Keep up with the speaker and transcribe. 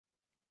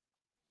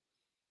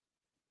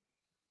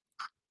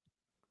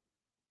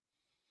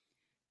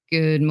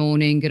Good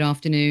morning, good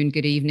afternoon,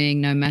 good evening,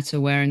 no matter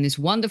where in this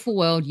wonderful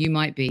world you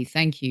might be.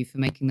 Thank you for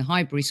making the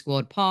Highbury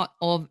squad part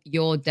of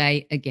your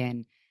day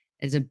again.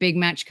 There's a big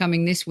match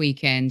coming this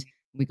weekend.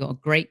 We've got a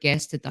great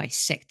guest to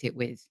dissect it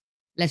with.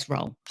 Let's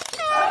roll.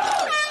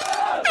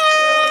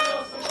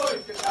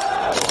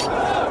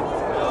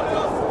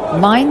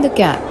 Mind the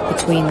gap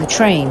between the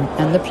train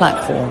and the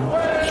platform.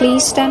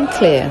 Please stand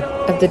clear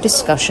of the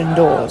discussion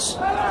doors.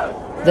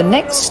 The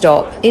next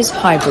stop is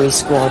Highbury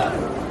squad.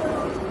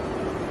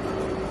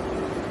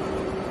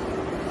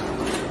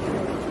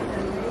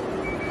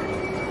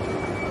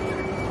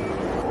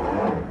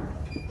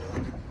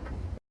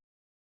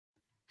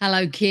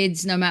 Hello,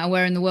 kids, no matter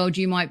where in the world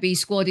you might be,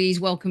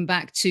 squaddies. Welcome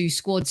back to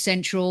Squad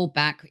Central.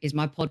 Back is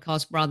my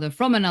podcast brother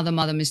from another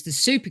mother, Mr.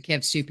 Super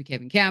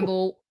Kevin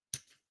Campbell.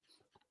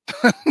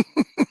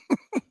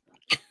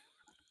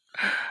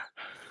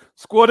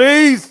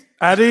 Squaddies,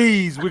 at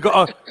ease. We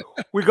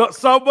got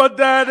someone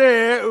down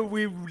here who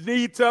we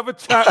need to have a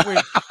chat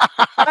with.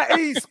 At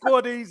ease,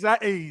 squaddies,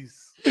 at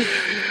ease.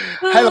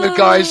 Hello,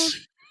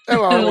 guys.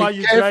 How are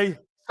you, Jay?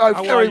 Oh,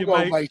 How very are you, well,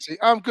 mate? matey.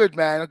 I'm good,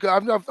 man.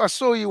 I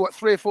saw you,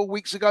 3 or 4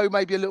 weeks ago,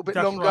 maybe a little bit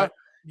That's longer. right.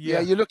 Yeah,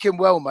 you're looking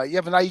well, mate. You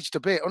haven't aged a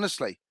bit,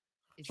 honestly.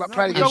 It's like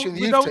playing against you in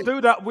the youth team. Do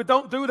that. We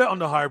don't do that on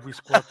the Highbury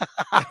squad.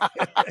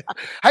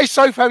 Hey,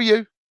 Sophie, how are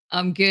you?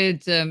 I'm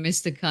good,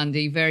 Mr.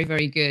 Cundy. Very,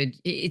 very good.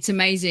 It's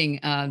amazing.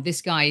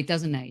 This guy, he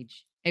doesn't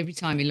age. Every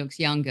time he looks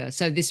younger.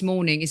 So this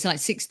morning, it's like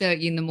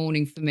 6:30 in the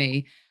morning for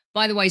me.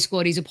 By the way,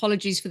 squaddies,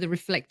 apologies for the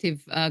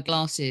reflective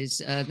glasses.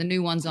 The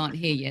new ones aren't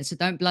here yet, so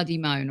don't bloody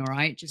moan, all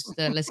right? Just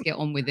let's get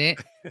on with it.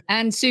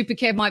 And Super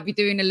Kev might be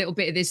doing a little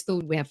bit of this.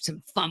 Thought we have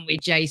some fun with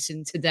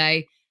Jason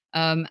today.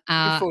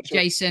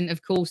 Jason,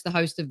 of course, the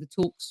host of the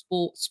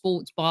Talksport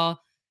Sports Bar.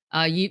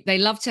 They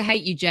love to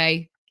hate you,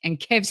 Jay. And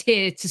Kev's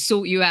here to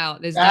sort you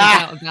out. There's no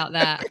doubt about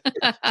that.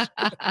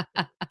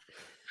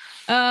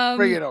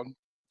 Bring it on.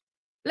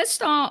 Let's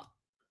start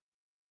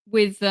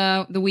with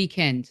the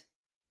weekend.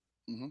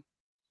 Mm-hmm.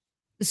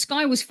 The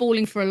sky was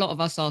falling for a lot of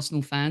us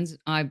Arsenal fans.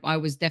 I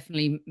was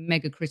definitely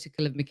mega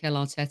critical of Mikel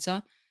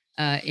Arteta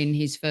in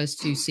his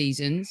first 2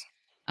 seasons.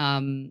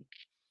 Harry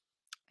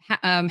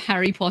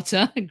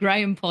Potter,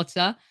 Graham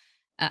Potter,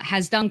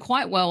 has done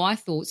quite well, I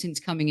thought, since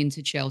coming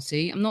into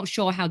Chelsea. I'm not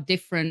sure how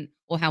different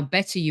or how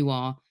better you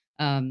are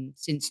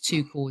since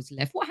Tuchel's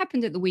left. What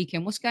happened at the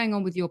weekend? What's going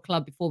on with your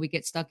club before we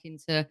get stuck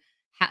into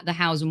the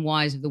hows and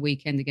whys of the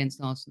weekend against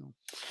Arsenal?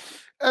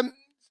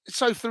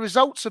 So the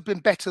results have been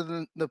better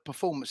than the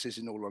performances,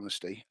 in all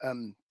honesty.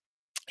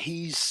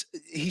 He's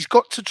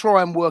got to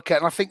try and work out,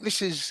 and I think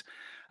this is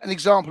an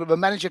example of a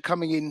manager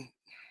coming in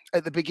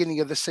at the beginning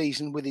of the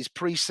season with his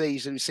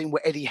pre-season. We've seen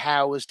what Eddie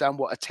Howe has done,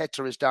 what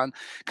Arteta has done,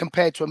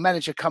 compared to a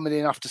manager coming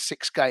in after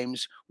 6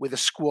 games with a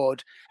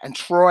squad and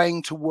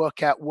trying to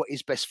work out what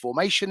his best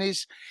formation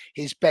is,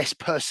 his best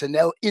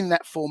personnel in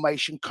that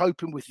formation,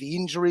 coping with the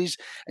injuries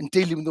and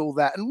dealing with all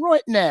that. And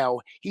right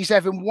now, he's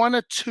having 1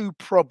 or 2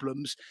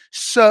 problems,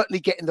 certainly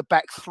getting the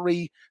back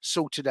 3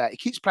 sorted out. He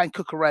keeps playing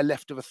Cucurella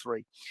left of a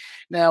 3.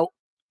 Now,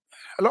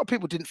 a lot of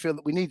people didn't feel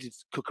that we needed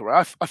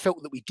Cucurella. I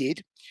felt that we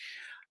did.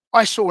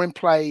 I saw him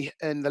play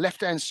in the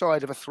left-hand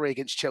side of a 3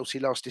 against Chelsea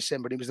last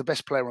December, and he was the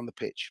best player on the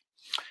pitch.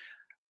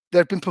 There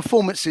have been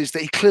performances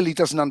that he clearly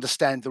doesn't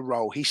understand the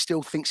role. He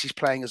still thinks he's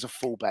playing as a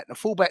fullback. Now,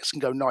 fullbacks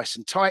can go nice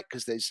and tight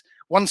because there's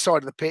one side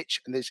of the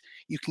pitch and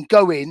you can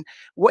go in.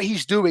 What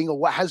he's doing, or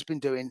what has been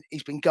doing,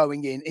 he's been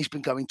going in. He's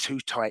been going too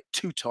tight,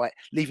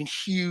 leaving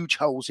huge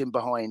holes in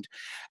behind.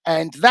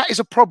 And that is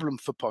a problem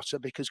for Potter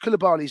because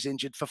Koulibaly's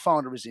injured,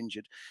 Fofana is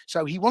injured.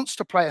 So he wants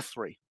to play a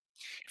 3.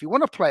 If you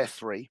want to play a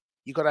 3,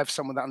 you've got to have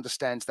someone that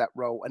understands that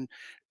role. And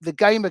the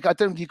game, I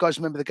don't know if you guys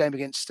remember the game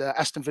against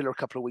Aston Villa a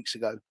couple of weeks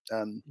ago.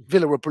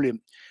 Villa were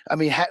brilliant. I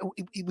mean,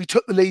 we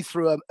took the lead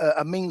through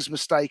a Mings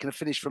mistake and a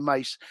finish from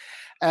Mace.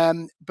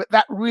 But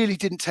that really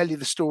didn't tell you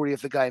the story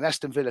of the game.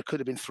 Aston Villa could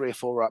have been 3 or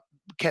 4 up.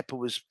 Kepa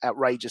was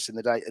outrageous in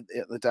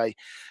the day.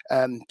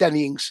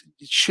 Danny Ings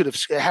should have,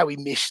 how he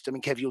missed. I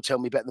mean, Kev, you'll tell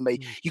me better than me.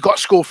 You got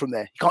to score from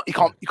there. You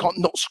can't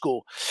not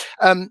score.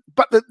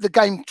 But the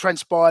game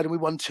transpired and we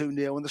won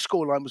 2-0, and the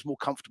scoreline was more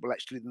comfortable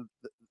actually than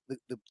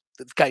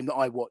the game that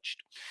I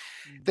watched.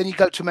 Then you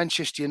go to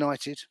Manchester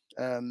United,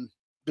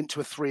 been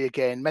to a 3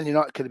 again. Man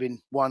United could have been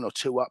 1 or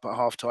 2 up at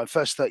half time.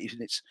 First 30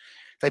 minutes,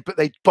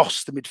 they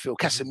bossed the midfield.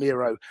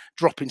 Casemiro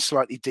dropping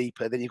slightly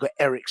deeper. Then you've got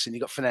Eriksen,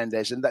 you've got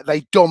Fernandes, and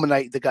they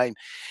dominate the game.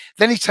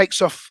 Then he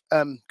takes off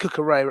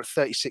Cucurella at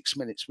 36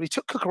 minutes. But he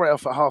took Cucurella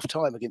off at half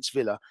time against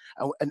Villa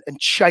and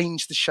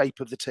changed the shape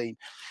of the team.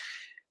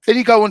 Then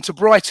you go on to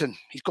Brighton.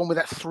 He's gone with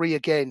that 3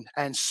 again,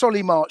 and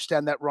Solly marched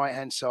down that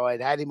right-hand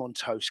side, had him on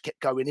toast, kept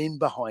going in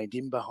behind,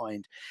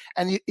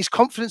 and his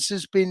confidence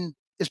has been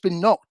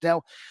knocked.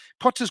 Now,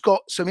 Potter's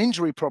got some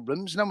injury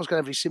problems. No one's going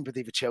to have any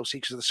sympathy for Chelsea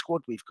because of the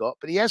squad we've got,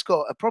 but he has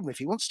got a problem. If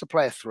he wants to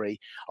play a 3,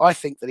 I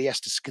think that he has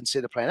to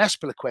consider playing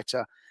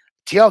Azpilicueta,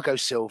 Thiago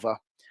Silva,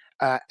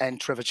 and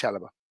Trevor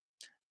Chalobah.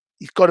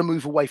 He's got to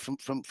move away from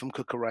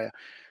Cucurella.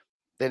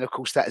 then of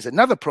course that is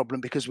another problem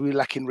because we were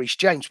lacking Reece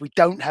James. We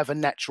don't have a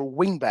natural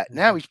wing back.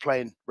 Now he's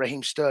playing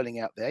Raheem Sterling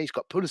out there. He's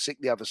got Pulisic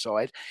the other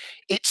side.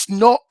 It's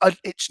not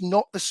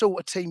the sort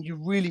of team you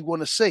really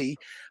want to see,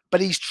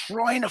 but he's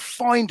trying to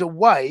find a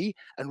way.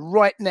 And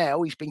right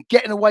now he's been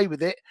getting away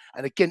with it.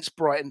 And against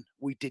Brighton,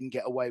 we didn't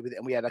get away with it,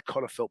 and we had a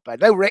collar felt bad.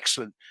 They were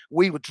excellent.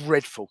 We were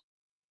dreadful.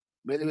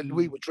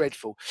 We were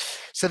dreadful.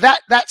 So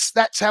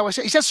that's how I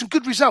say he's had some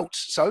good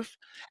results, Soph,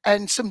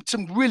 and some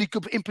really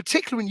good, in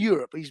particular in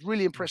Europe. He's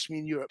really impressed me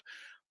in Europe.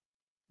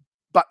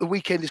 But the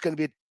weekend is going to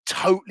be a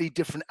totally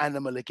different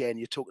animal again.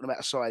 You're talking about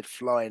a side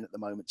flying at the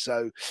moment.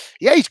 So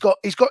yeah, he's got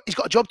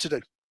a job to do.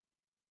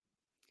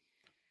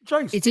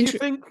 Jace,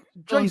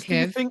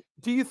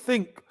 do you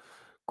think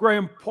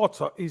Graham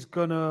Potter is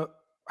gonna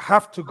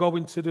have to go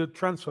into the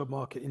transfer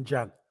market in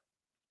Jan?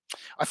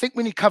 I think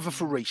we need cover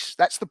for Reece.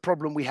 That's the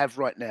problem we have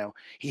right now.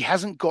 He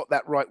hasn't got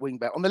that right wing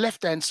back. On the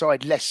left-hand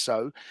side, less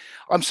so.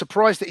 I'm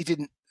surprised that he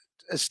didn't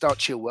start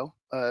Chilwell.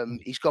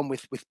 He's gone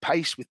with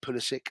pace with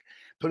Pulisic.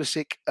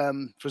 Pulisic,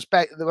 for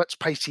as much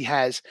pace he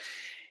has,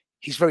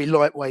 he's very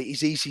lightweight.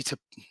 He's easy to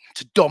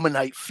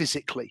dominate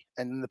physically.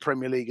 And in the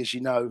Premier League, as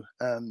you know,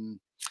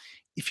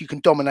 if you can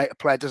dominate a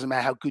player, it doesn't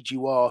matter how good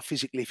you are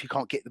physically if you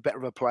can't get the better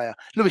of a player.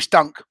 Lewis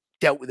Dunk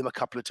dealt with him a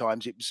couple of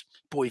times. It was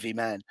boy v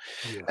man.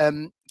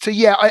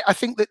 Yeah. I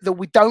think that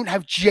we don't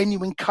have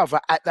genuine cover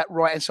at that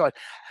right hand side.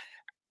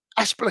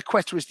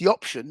 Azpilicueta is the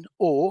option,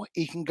 or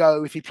he can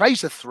go, if he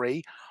plays a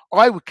 3,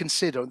 I would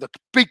consider, the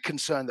big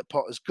concern that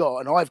Potter's got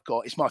and I've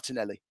got is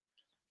Martinelli.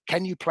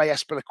 Can you play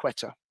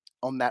Azpilicueta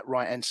on that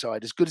right hand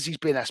side? As good as he's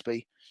been,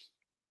 Aspi,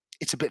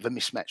 it's a bit of a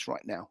mismatch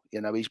right now.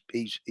 You know, he's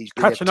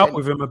catching up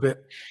with him a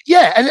bit.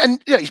 Yeah,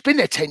 and you know, he's been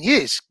there 10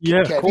 years.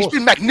 Yeah, he's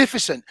been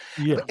magnificent.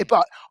 Yeah,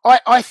 but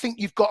I think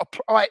you've got.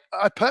 I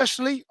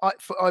personally,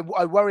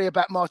 I worry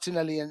about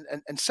Martinelli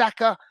and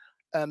Saka,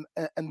 and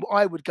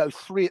I would go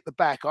 3 at the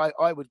back.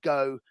 I would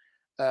go.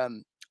 I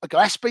go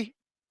Aspi.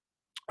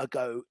 I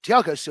go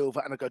Thiago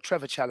Silva, and I go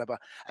Trevor Chalobah,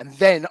 and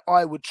then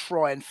I would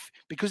try and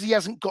because he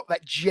hasn't got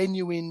that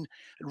genuine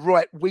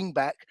right wing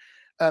back.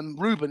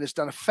 Ruben has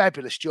done a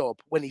fabulous job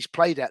when he's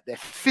played out there.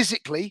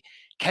 Physically,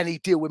 can he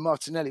deal with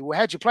Martinelli? Well,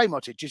 how do you play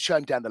Martinelli? Just show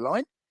him down the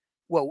line?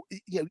 Well,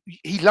 you know,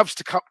 he loves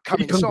to come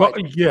inside.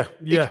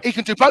 He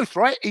can do both,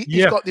 right?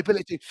 He's got the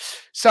ability.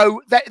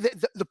 So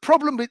the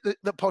problem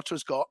that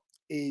Potter's got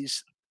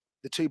is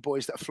the 2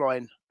 boys that are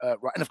flying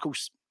right, and of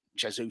course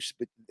Jesus.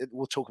 But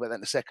we'll talk about that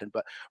in a second.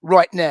 But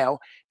right now,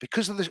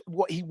 because of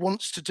what he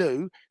wants to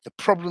do, the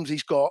problems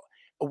he's got,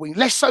 a wing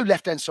less so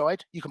left hand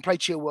side. You can play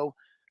Chilwell.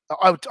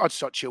 I'd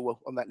start Chilwell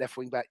on that left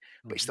wing back,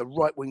 but it's the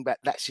right wing back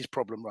that's his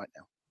problem right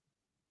now.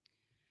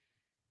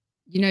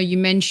 You know, you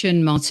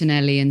mentioned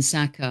Martinelli and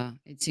Saka.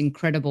 It's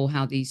incredible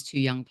how these 2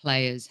 young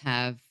players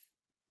have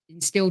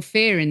instilled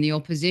fear in the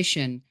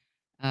opposition.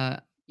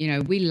 You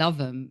know, we love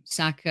him.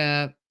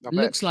 Saka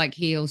looks like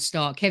he'll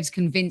start. Kev's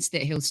convinced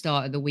that he'll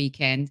start at the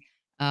weekend.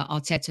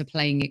 Arteta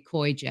playing it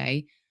coy,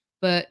 Jay.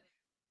 But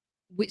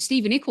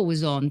Stephen Nicolaou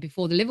was on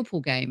before the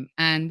Liverpool game,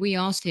 and we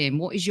asked him,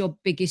 what is your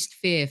biggest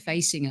fear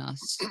facing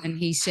us? And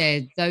he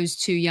said, those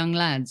 2 young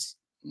lads.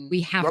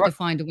 We have to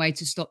find a way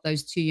to stop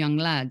those 2 young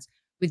lads.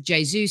 With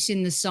Jesus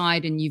in the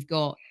side, and you've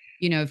got,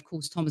 you know, of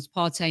course, Thomas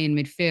Partey in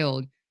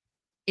midfield.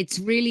 It's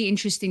really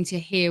interesting to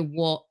hear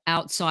what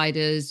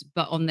outsiders,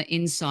 but on the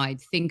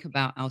inside, think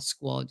about our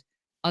squad.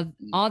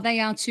 Are they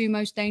our 2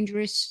 most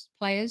dangerous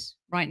players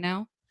right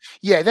now?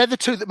 Yeah, they're the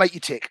 2 that make you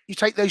tick. You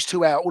take those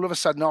 2 out, all of a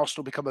sudden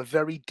Arsenal become a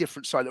very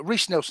different side.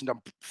 Reece Nelson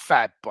done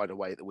fab, by the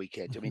way, at the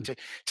weekend. I mean, to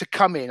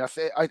come in,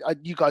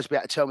 you guys will be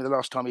able to tell me the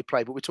last time he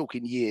played, but we're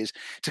talking years.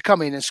 To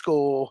come in and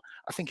score,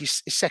 I think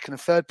his 2nd and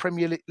 3rd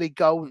Premier League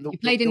goal. He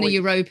played in the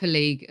Europa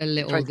League a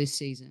little this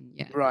season.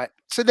 Yeah, right.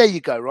 So there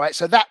you go. Right.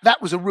 So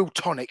that was a real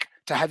tonic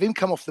to have him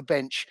come off the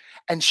bench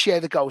and share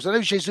the goals. I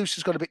know Jesus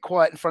has got a bit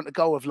quiet in front of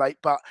goal of late,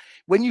 but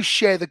when you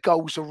share the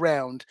goals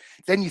around,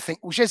 then you think,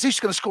 well, Jesus is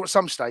going to score at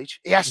some stage.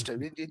 He has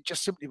to,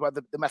 just simply by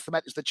the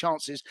mathematics, the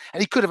chances.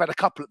 And he could have had a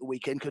couple at the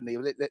weekend, couldn't he?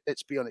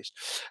 Let's be honest.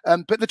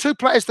 But the 2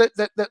 players that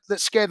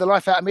scare the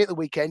life out of me at the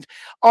weekend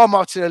are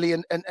Martinelli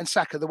and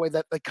Saka, the way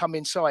that they come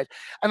inside.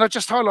 And I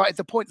just highlighted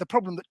the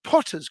problem that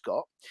Potter's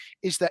got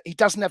is that he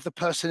doesn't have the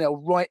personnel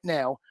right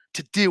now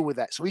to deal with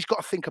that. So he's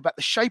got to think about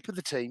the shape of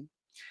the team.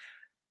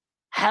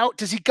 How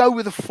does he go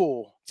with a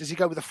 4? Does he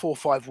go with a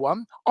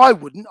 4-5-1? I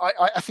wouldn't.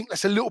 I think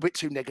that's a little bit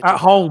too negative. At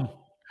home.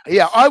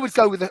 Yeah, I would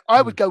go with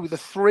a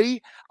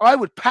 3. I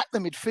would pack the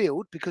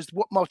midfield because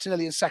what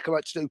Martinelli and Saka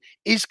like to do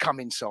is come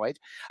inside,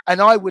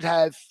 and I would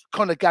have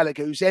Conor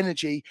Gallagher, whose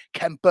energy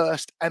can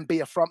burst and be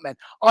a front man.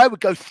 I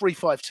would go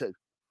 3-5-2.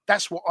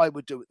 That's what I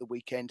would do at the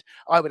weekend.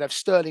 I would have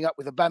Sterling up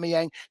with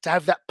Aubameyang to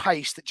have that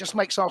pace that just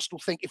makes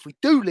Arsenal think if we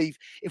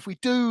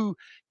do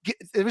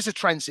there is a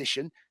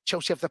transition,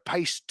 Chelsea have the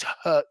pace to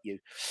hurt you.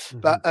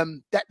 But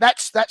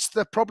that's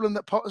the problem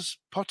that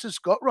Potter's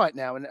got right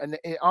now, and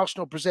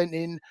Arsenal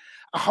presenting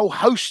a whole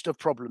host of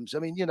problems. I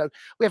mean, you know,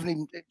 we haven't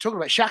even talked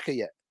about Xhaka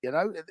yet. You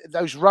know,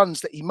 those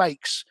runs that he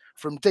makes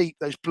from deep,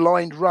 those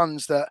blind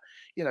runs that,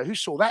 you know, who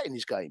saw that in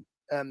his game?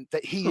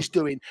 that he is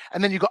doing.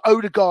 And then you've got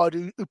Odegaard,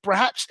 who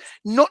perhaps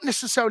not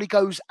necessarily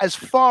goes as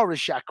far as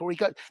Xhaka. Or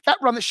that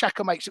run that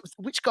Xhaka makes,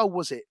 which goal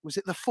was it? Was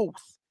it the 4th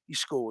he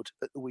scored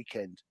at the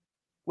weekend?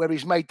 Where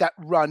he's made that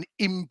run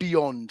in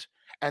beyond,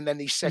 and then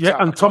he set up.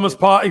 And Thomas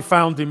Partey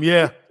found him.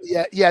 Yeah.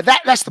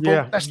 That's the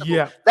ball. That's the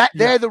ball.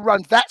 They're the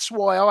run. That's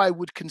why I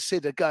would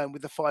consider going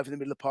with the 5 in the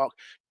middle of the park.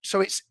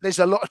 So there's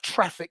a lot of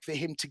traffic for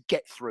him to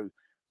get through.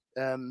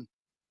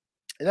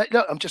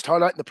 Look, I'm just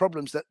highlighting the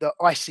problems that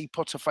I see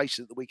Potter face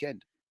at the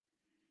weekend.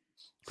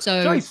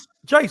 So,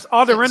 Jace,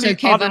 are there any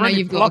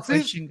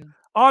pluses?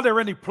 Are there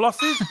any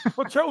pluses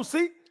for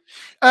Chelsea?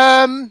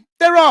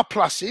 There are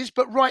pluses,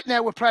 but right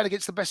now we're playing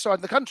against the best side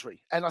in the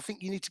country, and I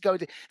think you need to go.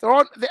 There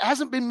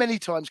hasn't been many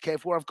times,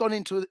 Kev, where I've gone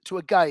into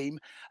a game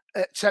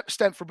at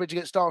Stamford Bridge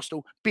against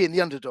Arsenal being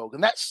the underdog,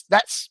 and that's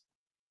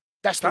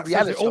the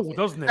reality of it,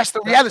 doesn't it? That's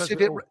the reality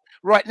of it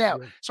right now.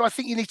 Yeah. So I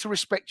think you need to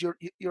respect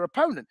your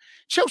opponent.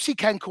 Chelsea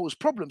can cause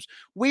problems.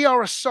 We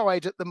are a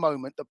side at the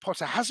moment that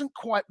Potter hasn't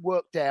quite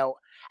worked out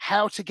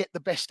how to get the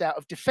best out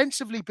of,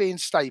 defensively being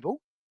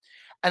stable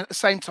and at the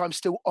same time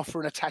still offer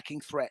an attacking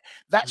threat.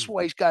 That's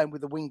why he's going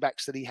with the wing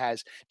backs that he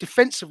has.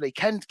 Defensively,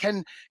 can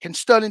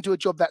Sterling do a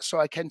job that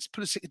side? Can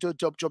Pulisic do a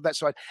job that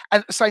side?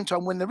 And at the same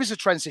time, when there is a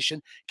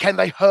transition, can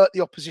they hurt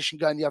the opposition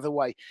going the other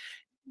way?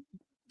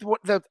 I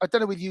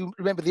don't know whether you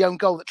remember the own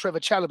goal that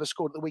Trevor Chalobah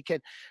scored at the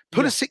weekend.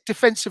 Pulisic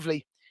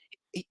defensively,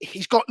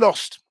 he's got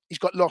lost. He's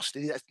got lost.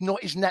 That's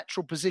not his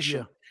natural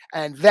position.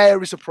 And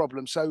there is a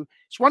problem. So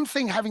it's one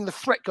thing having the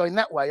threat going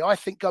that way. I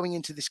think going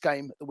into this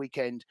game at the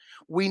weekend,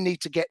 we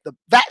need to get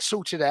that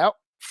sorted out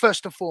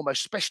first and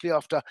foremost, especially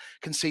after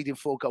conceding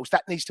 4 goals.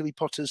 That needs to be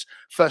Potter's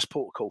first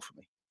port of call for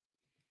me.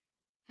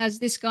 Has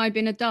this guy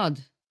been a dud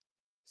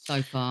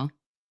so far?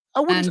 I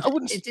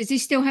wouldn't. Does he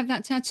still have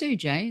that tattoo,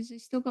 Jay? Has he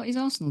still got his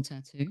Arsenal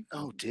tattoo?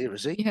 Oh dear,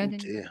 is he? Oh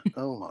dear.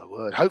 Oh my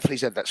word. Hopefully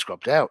he's had that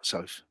scrubbed out,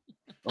 Sophie.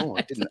 Oh,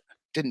 I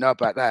didn't know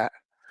about that.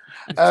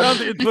 I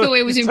thought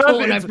it was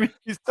important.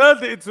 He's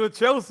turned it into a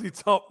Chelsea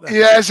top. Then.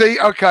 Yeah, is he?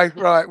 Okay,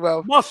 right.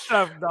 Well, must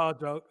have no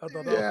joke. I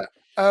don't know.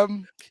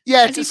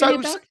 Yeah.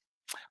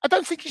 I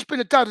don't think he's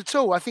been a dud at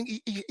all. I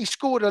think he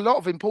scored a lot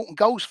of important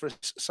goals for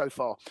us so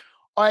far.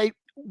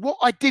 What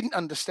I didn't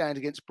understand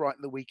against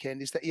Brighton the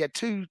weekend is that he had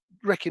 2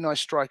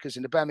 recognised strikers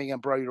in Aubameyang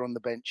and Broja on the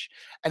bench,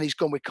 and he's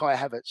gone with Kai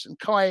Havertz. And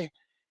Kai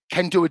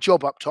can do a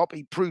job up top.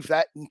 He proved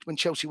that when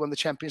Chelsea won the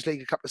Champions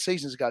League a couple of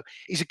seasons ago.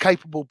 He's a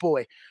capable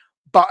boy.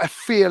 But I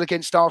feel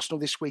against Arsenal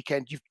this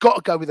weekend, you've got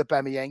to go with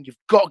Aubameyang. You've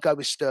got to go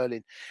with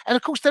Sterling. And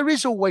of course, there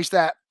is always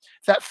that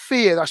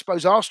fear, I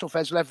suppose Arsenal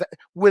fans will have, that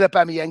will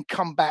Aubameyang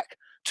come back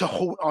to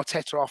haunt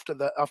Arteta after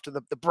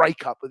the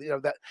breakup?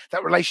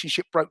 That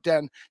relationship broke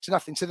down to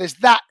nothing. So there's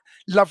that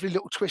lovely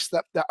little twist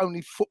that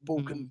only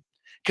football can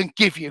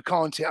give you,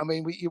 can't it? I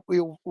mean, we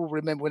all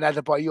remember when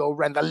Adebayor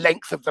ran the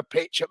length of the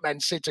pitch at Man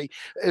City.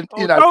 And,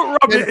 don't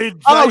rub it in.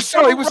 Jake. Oh,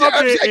 sorry, was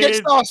it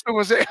against Arsenal?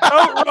 Was it?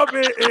 Don't rub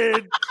it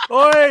in.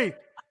 Oi!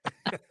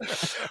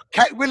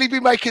 Will he be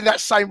making that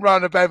same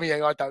run of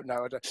Aubameyang? I don't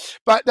know.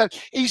 But no,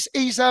 he's.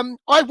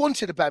 I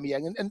wanted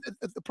Aubameyang, and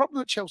the problem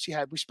that Chelsea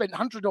had, we spent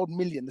 100-odd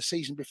million the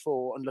season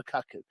before on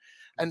Lukaku,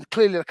 and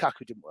clearly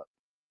Lukaku didn't work.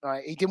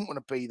 Right, he didn't want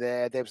to be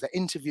there. There was that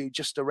interview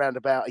just around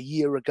about a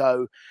year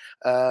ago,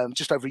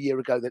 just over a year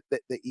ago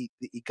that he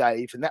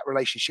gave, and that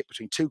relationship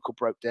between Tuchel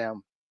broke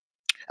down.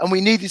 And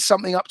we needed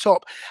something up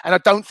top, and I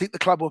don't think the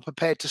club were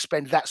prepared to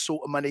spend that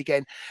sort of money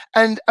again.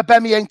 And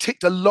Aubameyang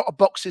ticked a lot of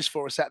boxes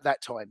for us at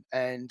that time.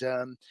 And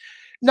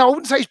no, I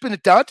wouldn't say he's been a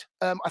dud.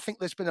 I think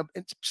there's been,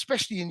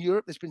 especially in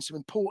Europe, there's been some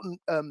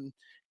important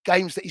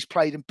games that he's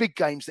played and big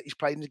games that he's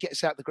played, and to get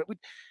us out of the grip.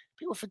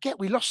 People forget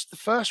we lost the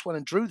first one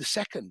and drew the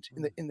second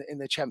in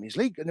the Champions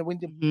League, and then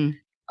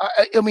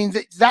I mean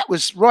that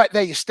was right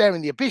there. You're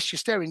staring the abyss. You're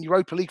staring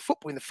Europa League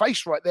football in the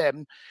face right there,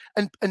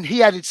 and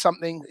he added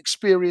something,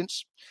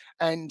 experience,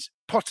 and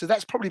Potter.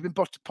 That's probably been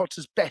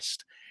Potter's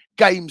best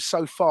game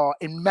so far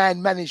in man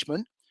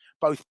management,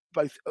 both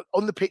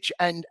on the pitch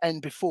and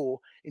before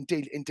in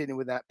dealing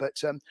with that.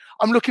 But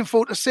I'm looking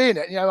forward to seeing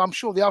it. I'm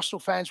sure the Arsenal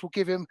fans will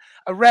give him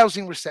a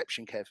rousing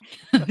reception, Kev.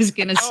 I was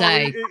going to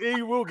say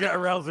he will get a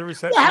rousing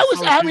reception.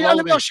 Let me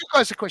ask you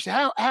guys a question.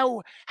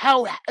 How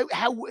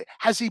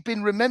has he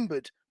been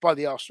remembered by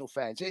the Arsenal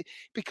fans?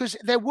 Because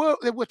there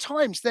were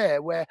times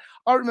there where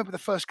I remember the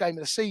first game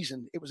of the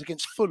season. It was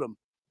against Fulham.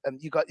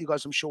 You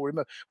guys, I'm sure,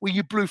 remember where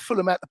you blew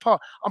Fulham out the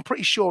park. I'm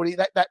pretty sure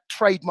that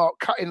trademark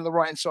cut in on the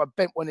right hand side,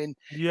 bent one in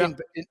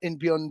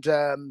beyond.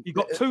 He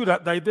got 2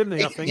 that day, didn't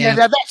he? I think.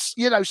 Yeah, that's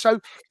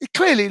So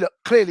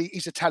clearly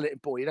he's a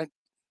talented boy. You don't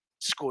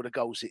score the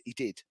goals that he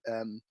did,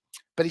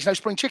 but he's no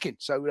spring chicken.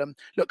 So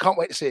look, can't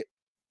wait to see it.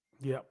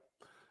 Yeah.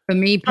 For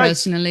me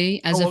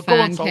personally, as a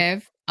fan,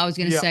 Kev, I was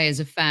going to say,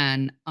 as a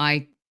fan,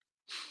 I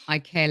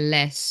care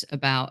less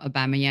about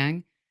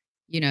Aubameyang.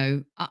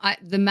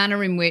 The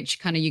manner in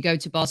which kind of you go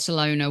to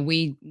Barcelona,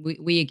 we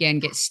again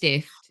get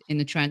stiffed in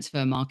the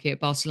transfer market.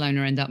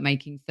 Barcelona end up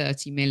making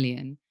 30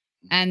 million.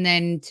 And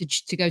then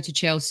to go to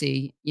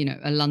Chelsea,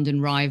 a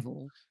London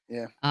rival.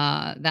 Yeah.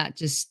 That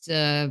just,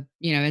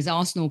 as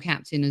Arsenal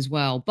captain as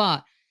well.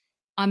 But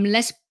I'm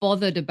less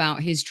bothered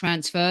about his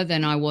transfer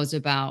than I was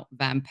about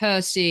Van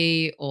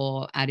Persie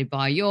or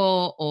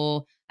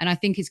Adebayor, and I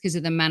think it's because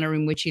of the manner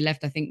in which he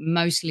left. I think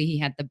mostly he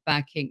had the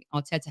backing,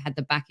 Arteta had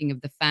the backing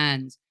of the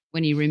fans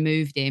when he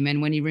removed him.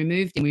 And when he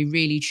removed him, we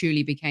really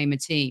truly became a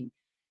team.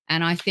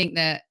 And I think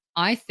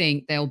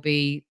there'll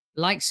be,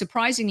 like,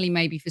 surprisingly,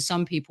 maybe for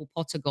some people,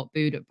 Potter got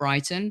booed at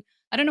Brighton.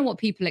 I don't know what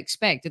people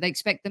expect. Do they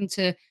expect them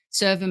to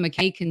serve him a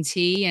cake and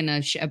tea and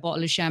a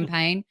bottle of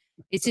champagne?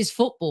 It's his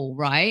football,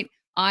 right?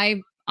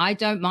 I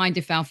don't mind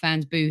if our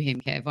fans boo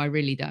him, Kev. I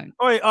really don't.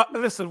 Wait,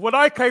 listen. When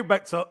I came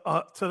back to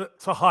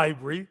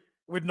Highbury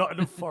with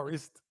Nottingham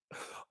Forest,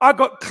 I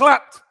got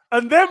clapped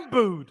and then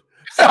booed.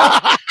 So,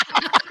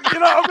 you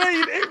know what I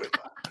mean?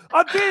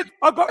 I did.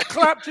 I got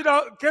clapped. You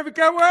know, Kevin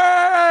came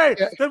away.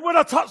 Yeah. Then when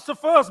I touched the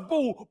first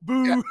ball,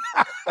 boo.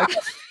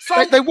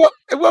 So, they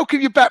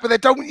welcome you back, but they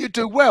don't want you to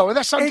do well, and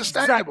that's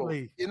understandable.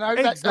 Exactly. You know,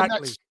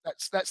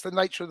 that's the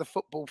nature of the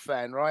football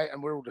fan, right?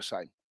 And we're all the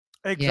same.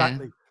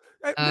 Exactly.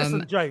 Yeah.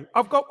 Listen, Jay,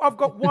 I've got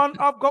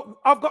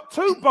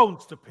two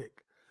bones to pick.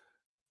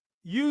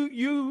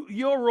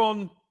 You're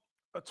on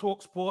a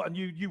Talksport, and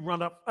you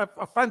run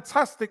a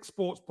fantastic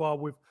sports bar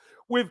with,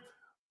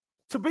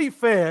 to be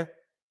fair,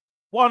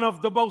 one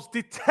of the most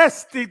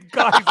detested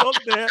guys on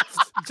there,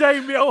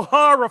 Jamie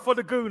O'Hara for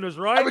the Gooners,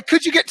 right? I mean,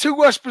 could you get two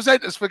worse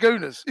presenters for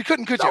Gooners? You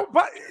couldn't, could you?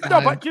 But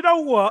you know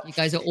what? You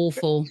guys are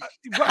awful.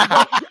 But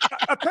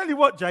I tell you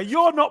what, Jay,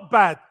 you're not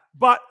bad,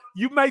 but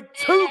you made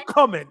two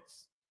comments.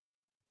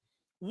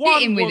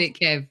 Hit him with it,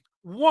 Kev.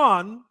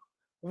 One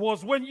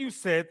was when you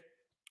said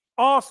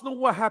Arsenal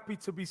were happy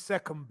to be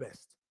second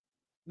best.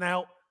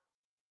 Now,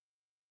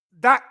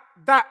 that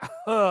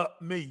hurt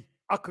me.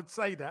 I could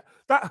say that.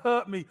 That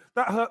hurt me.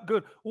 That hurt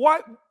good. Why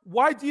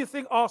do you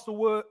think Arsenal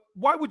were?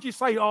 Why would you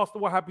say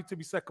Arsenal were happy to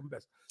be second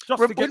best? Just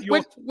to get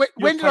your.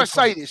 When did I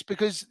say this?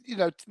 Because you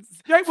know,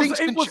 yeah,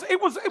 it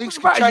was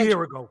about a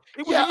year ago.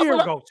 It was a year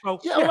ago. So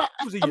yeah,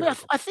 it was a year ago.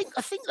 I think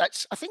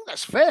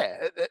that's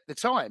fair at the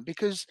time,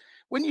 because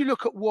when you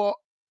look at what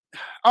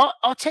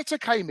Arteta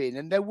came in,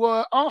 and there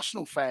were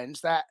Arsenal fans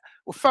that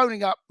were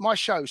phoning up my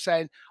show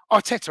saying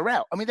Arteta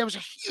out. I mean, there was a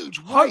huge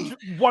wave.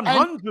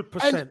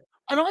 100%.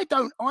 And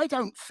I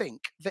don't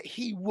think that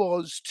he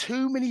was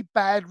too many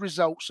bad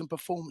results and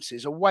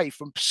performances away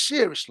from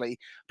seriously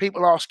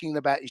people asking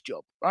about his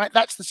job, right?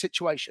 That's the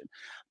situation.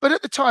 But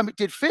at the time, it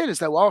did feel as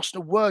though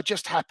Arsenal were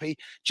just happy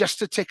just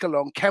to tick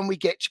along. Can we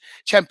get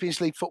Champions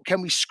League football?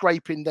 Can we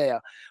scrape in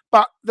there?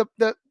 But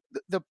the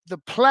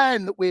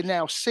plan that we're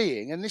now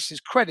seeing, and this is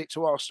credit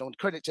to Arsenal and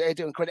credit to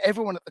Edu and credit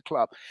everyone at the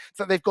club,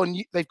 that they've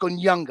gone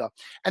younger,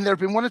 and there have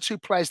been one or two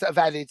players that have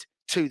added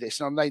to this,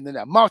 and I'll name them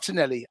now.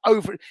 Martinelli,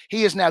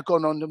 he has now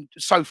gone on,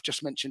 Sophie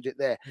just mentioned it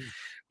there.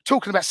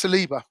 Talking about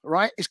Saliba,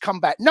 right? He's come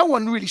back. No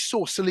one really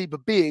saw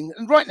Saliba being,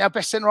 and right now,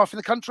 best centre-half in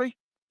the country.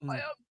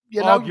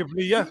 You know,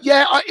 arguably, yeah.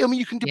 Yeah, I mean,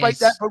 you can debate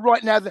that, but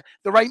right now, there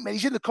ain't many.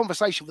 He's in the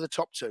conversation for the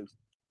top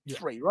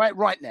three,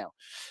 right now.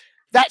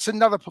 That's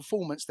another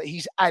performance that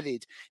he's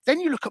added. Then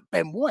you look at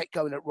Ben White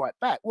going at right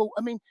back. Well,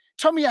 I mean,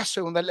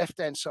 Tomiyasu on the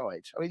left-hand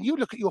side. I mean, you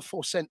look at your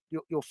four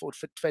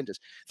defenders.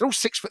 They're all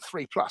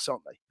 6'3" plus,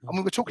 aren't they? I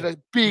mean, we're talking a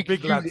big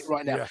unit lads,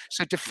 right now. Yeah.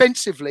 So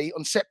defensively,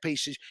 on set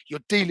pieces, you're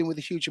dealing with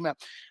a huge amount.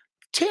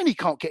 Tierney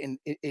can't get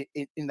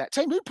in that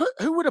team.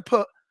 Who would have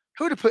put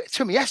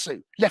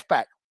Tomiyasu left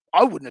back?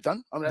 I wouldn't have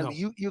done. I mean,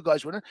 no. you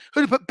guys wouldn't.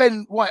 Who'd have put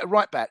Ben White at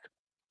right back?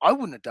 I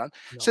wouldn't have done.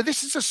 No. So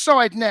this is a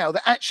side now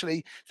that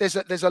actually there's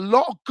a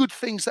lot of good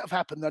things that have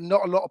happened that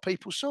not a lot of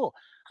people saw.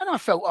 And I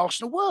felt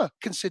Arsenal were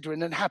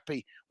considering and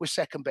happy with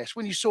second best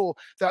when you saw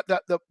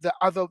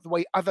the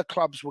way other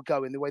clubs were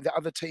going, the way that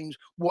other teams,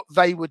 what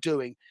they were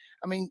doing.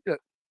 I mean, look,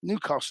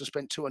 Newcastle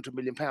spent £200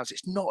 million.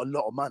 It's not a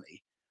lot of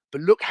money,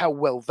 but look how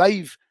well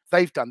they've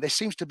done. There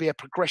seems to be a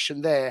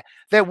progression there.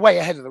 They're way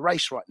ahead of the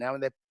race right now,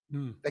 and they're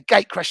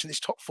gate crashing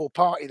this top four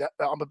party that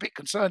I'm a bit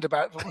concerned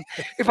about.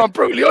 If I'm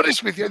brutally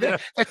honest with you, they're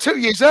 2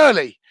 years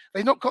early.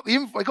 They got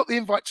the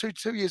invite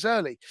 2 years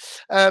early.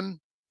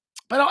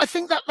 But I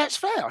think that's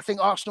fair. I think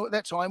Arsenal at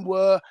that time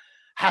were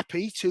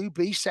happy to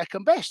be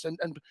second best,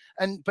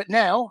 but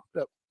now,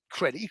 look,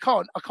 credit.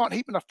 I can't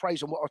heap enough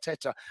praise on what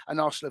Arteta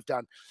and Arsenal have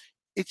done.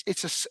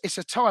 It's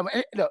a time.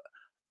 Look,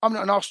 I'm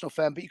not an Arsenal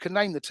fan, but you can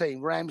name the team: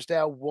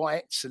 Ramsdale,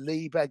 White,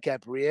 Saliba,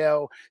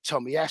 Gabriel,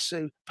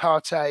 Tomiyasu,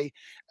 Partey,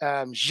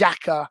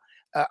 Xhaka,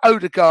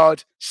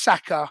 Odegaard,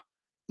 Saka,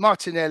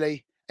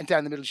 Martinelli, and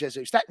down the middle,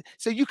 Jesus.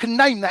 So you can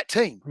name that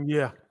team.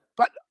 Yeah.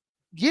 But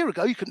a year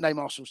ago, you couldn't name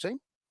Arsenal's team.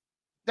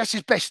 That's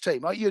his best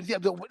team.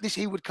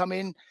 He would come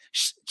in.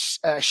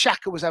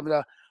 Xhaka was having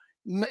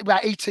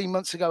about 18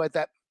 months ago had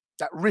that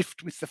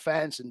rift with the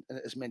fans and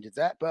has mended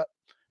that. But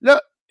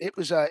look, it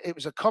was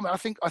a comment.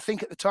 I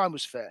think at the time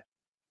was fair.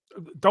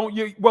 Don't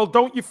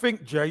you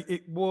think, Jay,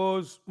 it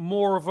was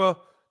more of a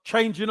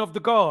changing of the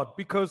guard?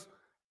 Because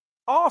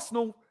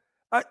Arsenal,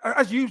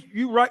 as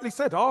you rightly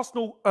said,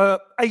 Arsenal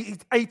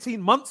 18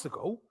 months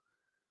ago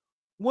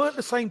weren't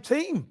the same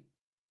team.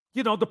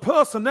 You know, the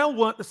personnel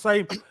weren't the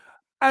same.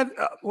 And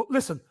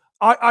listen,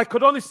 I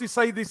could honestly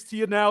say this to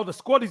you now. The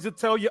squaddies would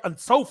tell you, and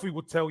Sophie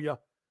would tell you,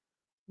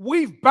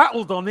 we've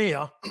battled on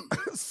here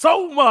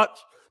so much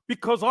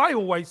because I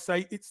always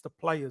say it's the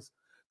players.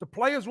 The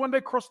players, when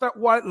they cross that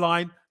white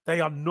line, they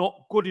are not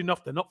good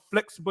enough. They're not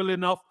flexible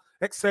enough,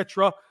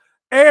 etc.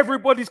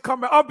 Everybody's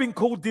coming. I've been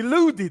called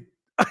deluded.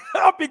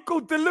 I've been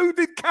called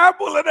deluded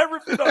Campbell and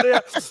everything on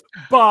there.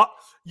 But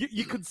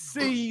you can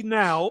see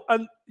now,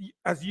 and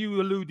as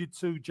you alluded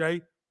to,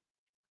 Jay,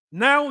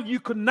 now you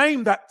can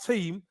name that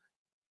team.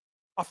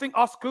 I think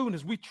us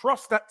Gooners, we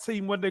trust that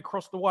team when they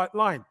cross the white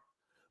line.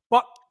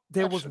 But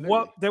there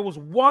was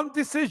one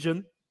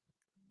decision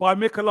by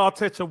Mikel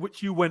Arteta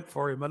which you went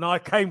for him, and I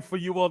came for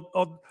you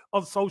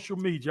on social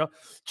media,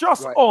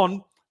 just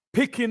on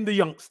picking the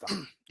youngster.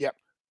 Yep.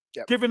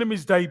 Giving him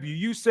his debut.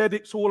 You said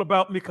it's all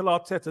about Mikel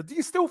Arteta. Do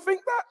you still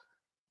think that,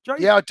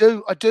 Jay? Yeah,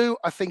 I do.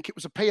 I think it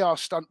was a PR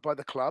stunt by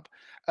the club.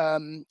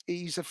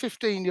 He's a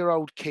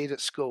 15-year-old kid at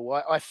school.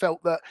 I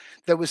felt that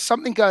there was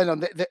something going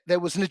on. That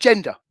there was an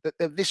agenda.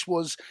 That this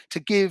was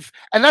to give.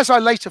 And as I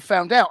later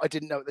found out, I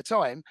didn't know at the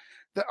time,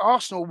 that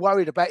Arsenal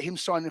worried about him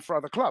signing for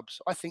other clubs.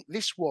 I think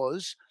this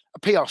was a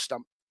PR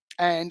stunt.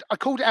 And I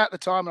called it out at the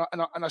time,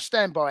 and I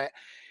stand by it.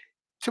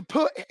 To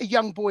put a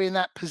young boy in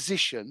that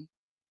position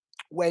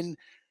when...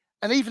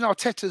 And even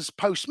Arteta's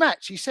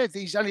post-match, he said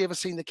he's only ever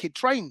seen the kid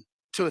train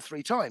 2 or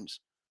 3 times.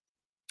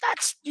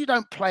 You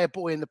don't play a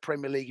boy in the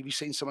Premier League if you've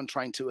seen someone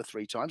train 2 or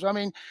 3 times. I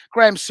mean,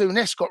 Graham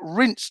Souness got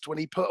rinsed when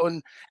he put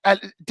on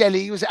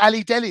Delhi. It was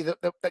Ali Delhi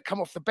that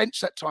come off the bench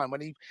that time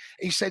when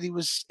he said he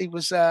was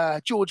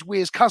George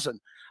Weir's cousin.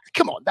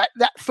 Come on, that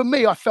for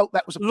me, I felt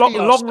that was a long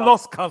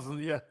lost cousin.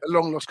 Yeah, a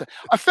long lost cousin.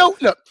 I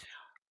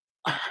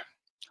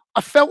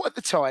felt at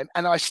the time,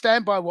 and I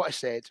stand by what I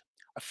said.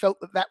 I felt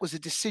that was a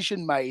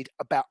decision made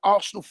about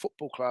Arsenal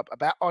Football Club,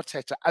 about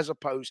Arteta, as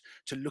opposed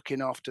to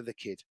looking after the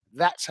kid.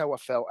 That's how I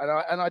felt,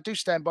 and I do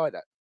stand by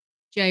that.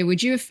 Jay,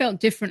 would you have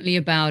felt differently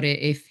about it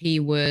if he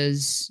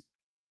was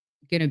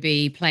going to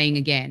be playing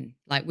again?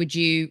 Like, would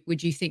you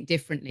think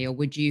differently, or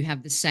would you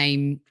have the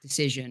same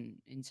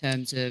decision in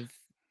terms of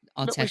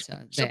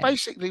Arteta? So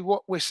basically,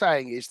 what we're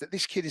saying is that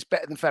this kid is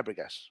better than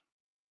Fabregas.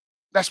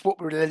 That's what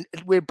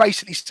we're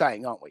basically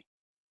saying, aren't we?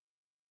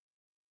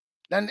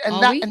 Well,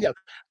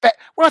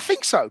 I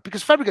think so,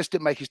 because Fabregas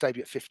didn't make his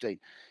debut at 15.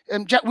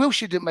 Jack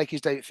Wilshere didn't make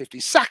his debut at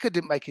 15. Saka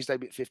didn't make his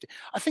debut at 15.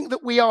 I think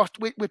that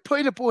we're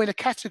putting a boy in a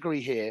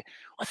category here.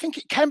 I think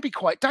it can be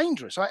quite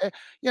dangerous.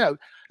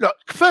 Look,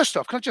 first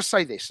off, can I just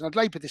say this, and I'd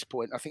labour this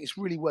point. I think it's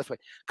really worth it.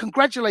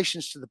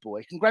 Congratulations to the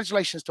boy.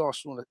 Congratulations to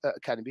Arsenal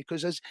Academy,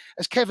 because as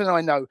Kevin and I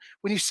know,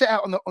 when you set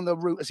out on the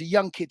route as a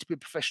young kid to be a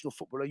professional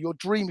footballer, your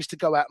dream is to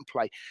go out and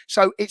play.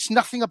 So it's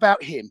nothing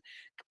about him.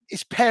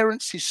 His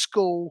parents, his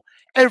school,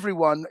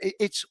 everyone.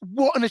 It's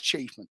what an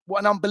achievement, what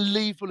an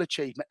unbelievable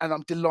achievement, and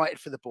I'm delighted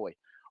for the boy.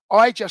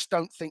 I just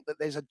don't think that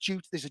there's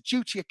a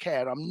duty of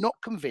care. I'm not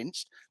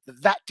convinced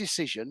that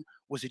decision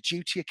was a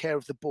duty of care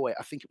of the boy.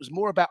 I think it was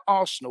more about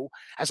Arsenal,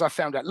 as I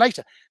found out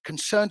later,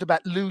 concerned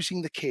about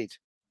losing the kid.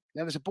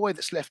 Now, there's a boy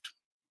that's left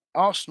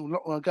Arsenal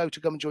not long ago to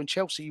go and join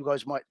Chelsea. You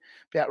guys might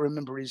be able to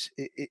remember his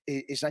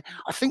name.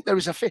 I think there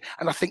is a fear,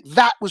 and I think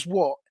that was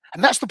what.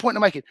 And that's the point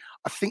I'm making.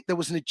 I think there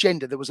was an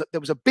agenda. There was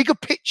a bigger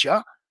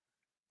picture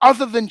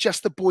other than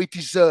just the boy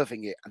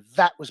deserving it. And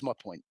that was my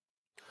point.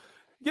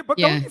 Yeah, but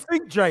don't you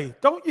think, Jay,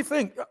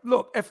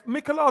 look, if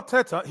Mikel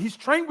Arteta, he's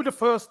trained with the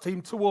first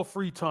team 2 or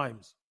 3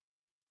 times.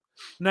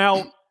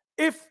 Now,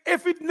 if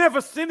he'd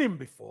never seen him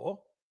before,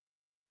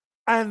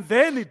 and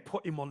then he'd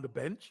put him on the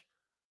bench,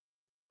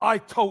 I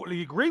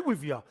totally agree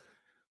with you.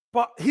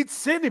 But he'd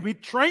seen him,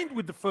 he'd trained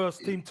with the first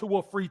team 2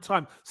 or 3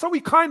 times. So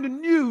he kind of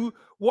knew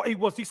what he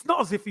was. It's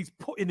not as if he's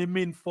putting him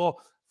in for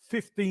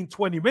 15,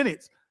 20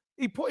 minutes.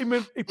 He put him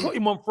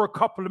on for a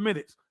couple of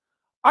minutes.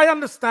 I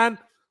understand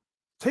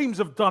teams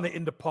have done it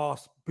in the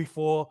past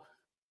before.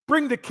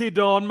 Bring the kid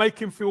on, make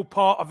him feel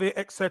part of it,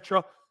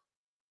 etc.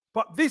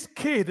 But this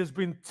kid has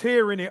been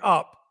tearing it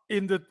up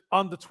in the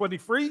under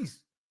 23s.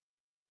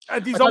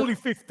 And he's only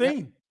 15.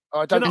 Yeah.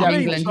 I don't doubt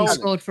England. He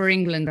scored for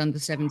England under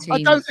 17.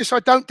 I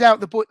don't doubt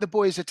the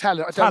boy is a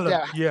talent. I don't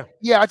doubt.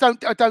 Yeah. I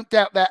don't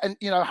doubt that. And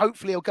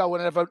hopefully he'll go on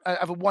and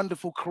have a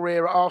wonderful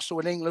career at Arsenal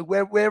in England,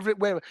 wherever.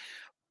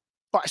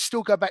 But I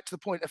still go back to the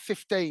point of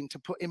 15 to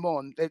put him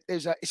on.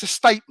 It's a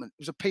statement.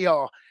 It was a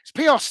PR. It's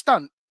a PR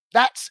stunt.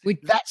 That's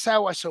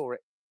how I saw it.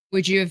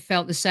 Would you have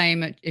felt the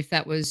same if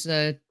that was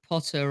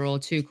Potter or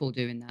Tuchel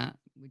doing that?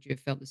 Would you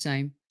have felt the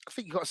same? I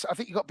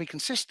think you got to be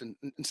consistent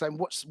and saying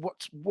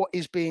what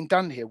is being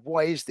done here.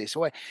 Why is this?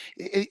 Why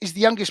is the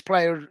youngest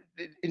player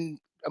in?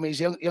 I mean, he's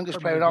the youngest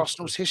player in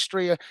Arsenal's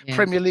history,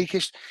 Premier League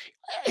history.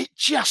 It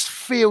just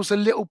feels a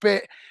little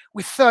bit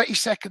with 30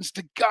 seconds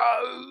to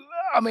go.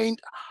 I mean,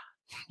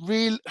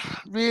 really,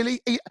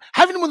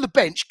 having him on the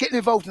bench, getting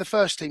involved in the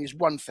first team is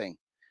one thing,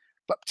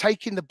 but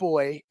taking the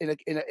boy in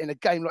a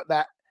game like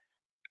that,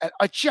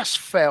 I just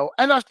felt.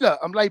 And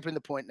I'm labouring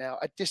the point now.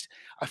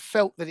 I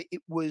felt that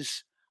it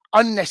was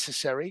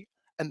unnecessary,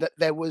 and that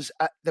there was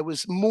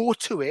more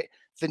to it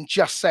than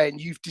just saying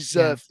you've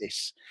deserved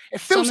this.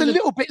 It Some feels of a the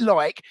little bit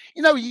like,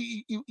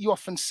 you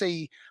often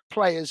see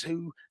players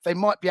who they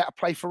might be able to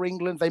play for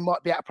England, they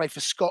might be able to play for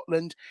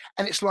Scotland,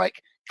 and it's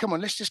like, come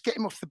on, let's just get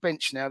him off the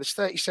bench now. There's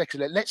 30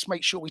 seconds left. Let's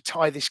make sure we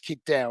tie this kid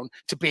down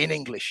to being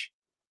English,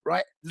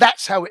 right?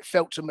 That's how it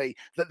felt to me,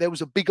 that there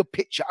was a bigger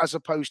picture as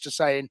opposed to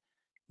saying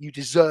you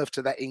deserve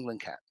to that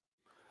England cap.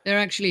 There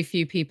are actually a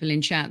few people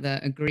in chat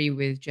that agree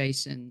with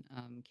Jason,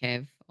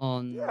 Kev,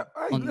 Yeah,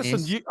 hey, on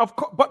listen, this.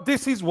 but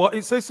this is what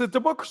it's a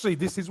democracy.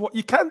 This is what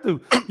you can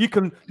do. You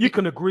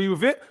can agree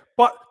with it,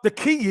 but the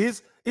key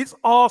is it's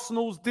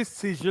Arsenal's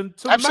decision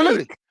to Absolutely.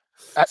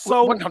 make.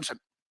 So 100%.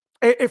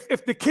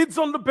 if the kid's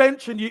on the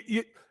bench and do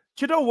you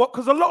know what?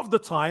 Because a lot of the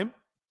time,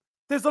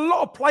 there's a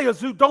lot of players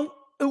who don't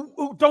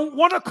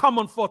want to come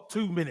on for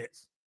 2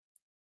 minutes.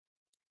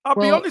 I'll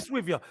be honest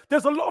with you.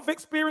 There's a lot of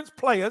experienced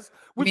players.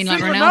 We've seen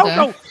like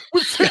Ronaldo.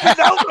 We've seen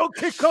Ronaldo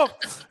kick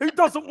off. Who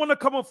doesn't want to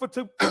come on for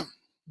 2?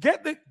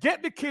 Get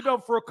the kid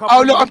on for a couple.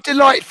 Oh, look, I'm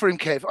delighted for him,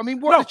 Kev. I mean,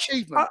 what an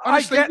achievement.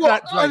 Honestly, I get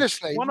that, Jake.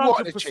 honestly, 100%. What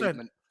an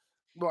achievement.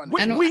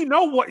 We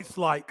know what it's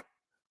like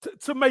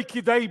to make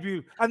your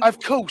debut. And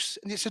of course,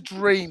 and it's a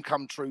dream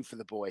come true for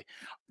the boy.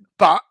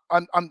 But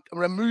I'm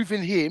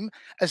removing him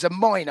as a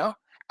minor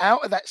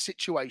out of that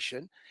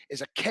situation,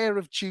 as a care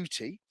of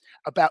duty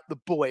about the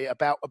boy,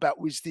 about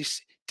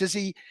does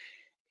he,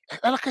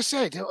 like I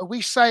said, are we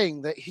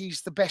saying that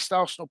he's the best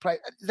Arsenal player,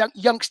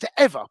 youngster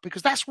ever?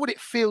 Because that's what it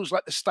feels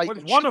like the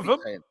statement. Well, one of them.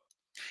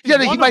 Yeah,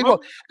 he may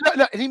well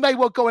look, and he may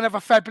well go and have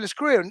a fabulous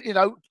career,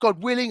 and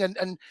God willing,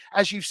 and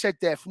as you've said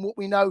there, from what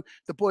we know,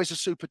 the boy's a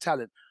super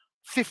talent.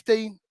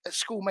 15 at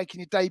school, making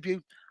your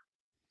debut.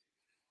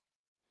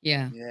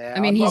 Yeah. I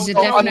mean, he's a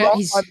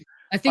definite.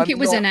 I think it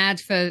was an ad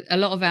for a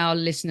lot of our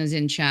listeners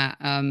in chat,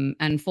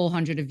 and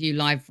 400 of you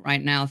live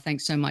right now.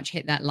 Thanks so much.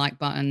 Hit that like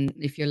button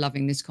if you're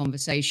loving this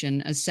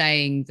conversation, as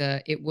saying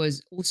that it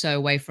was also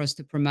a way for us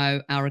to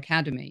promote our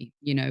academy,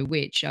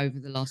 which over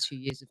the last few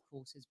years, of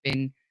course, has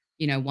been,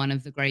 one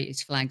of the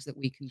greatest flags that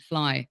we can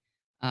fly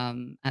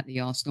at the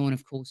Arsenal, and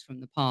of course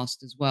from the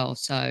past as well.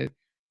 So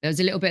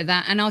there's a little bit of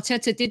that. And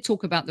Arteta did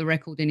talk about the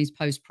record in his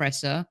post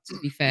presser, to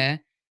be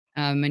fair,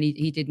 and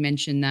he did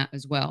mention that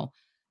as well.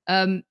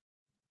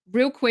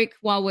 Real quick,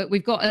 while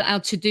we've got our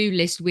to-do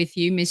list with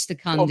you, Mr.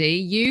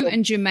 Cundy, you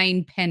and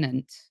Jermaine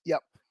Pennant.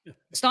 Yep.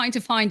 Starting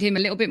to find him a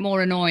little bit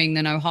more annoying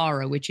than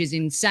O'Hara, which is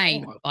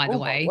insane, by the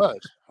way. My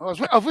word. I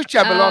was with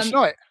Jabba last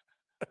night.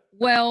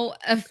 Well,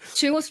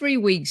 2 or 3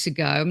 weeks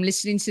ago, I'm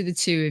listening to the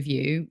two of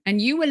you,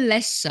 and you were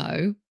less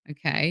so,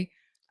 okay?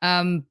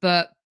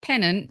 But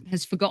Pennant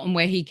has forgotten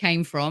where he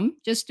came from.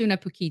 Just una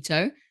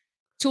poquito.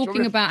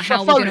 Talking about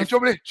how we're going to...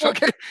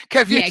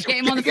 Kev, yeah, get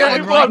him on the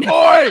phone right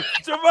now. Oi,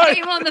 get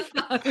him on the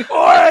phone.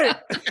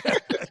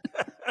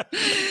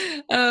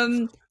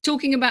 Oi!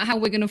 Talking about how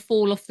we're going to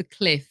fall off the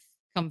cliff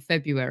come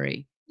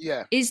February.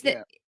 Yeah. Is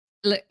that...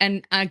 Look,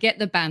 and I get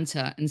the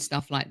banter and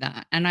stuff like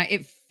that. And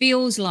it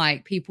feels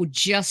like people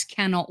just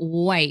cannot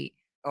wait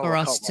for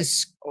us to...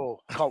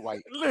 can't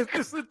wait.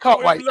 Listen,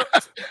 can't wait.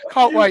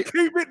 Can't wait.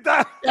 Keep it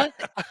down.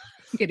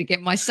 I'm going to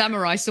get my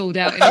samurai sword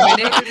out in a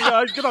minute.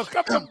 I'm going to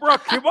come and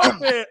brush him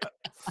up here.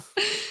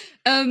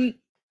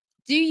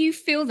 Do you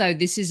feel, though,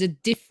 this is a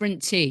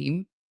different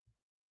team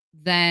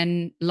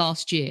than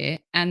last year,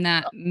 and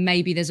that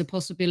maybe there's a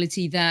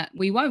possibility that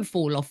we won't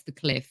fall off the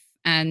cliff,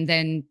 and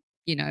then,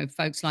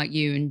 folks like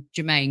you and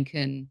Jermaine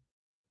can,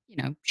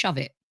 shove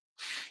it?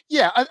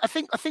 Yeah, I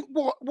think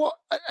what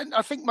and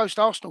I think most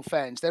Arsenal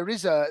fans, there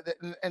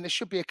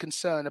should be a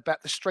concern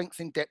about the strength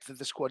and depth of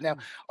the squad. Now,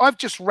 I've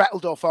just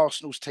rattled off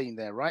Arsenal's team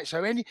there, right?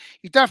 So you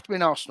don't have to be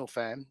an Arsenal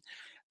fan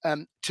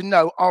to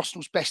know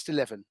Arsenal's best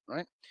 11,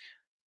 right?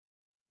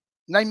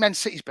 Name Man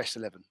City's best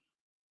 11,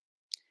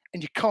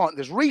 and you can't.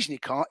 There's a reason you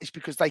can't. Is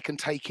because they can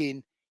take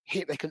in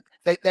hit.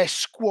 Their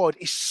squad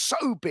is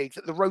so big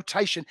that the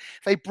rotation,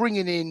 they bring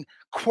in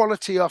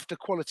quality after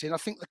quality. And I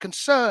think the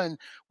concern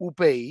will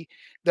be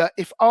that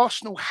if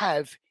Arsenal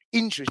have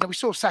injuries, now we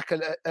saw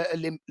Saka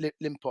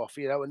limp off,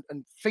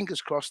 and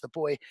fingers crossed the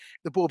boy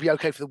will be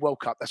okay for the World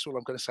Cup. That's all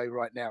I'm going to say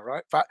right now,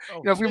 right? But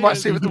we might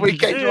see it at the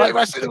weekend, right? We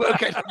might see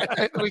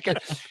the weekend.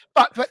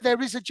 But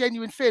there is a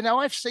genuine fear. Now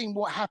I've seen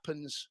what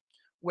happens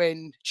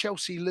when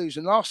Chelsea lose,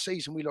 and last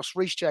season we lost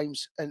Reece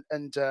James and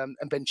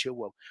Ben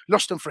Chilwell,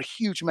 lost them for a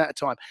huge amount of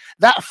time.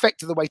 That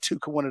affected the way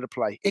Tuchel wanted to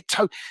play. It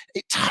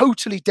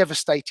totally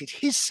devastated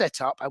his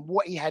setup and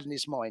what he had in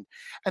his mind.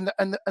 And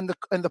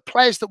the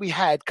players that we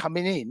had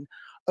coming in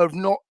are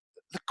not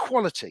the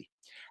quality.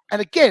 And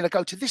again, I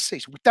go to this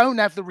season, we don't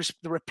have the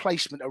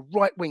replacement, a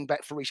right wing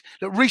back for Reece.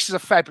 Look, Reece is a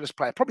fabulous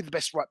player, probably the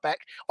best right back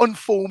on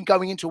form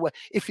going into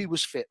if he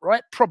was fit,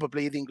 right?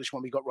 Probably the English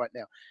one we got right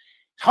now.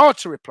 Hard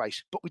to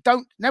replace, but we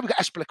don't. Now we've got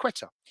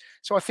Azpilicueta.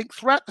 So I think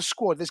throughout the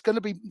squad, there's going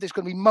to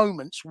be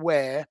moments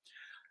where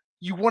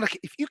you want to.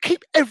 If you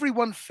keep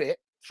everyone fit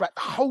throughout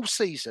the whole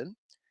season,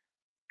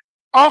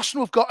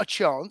 Arsenal have got a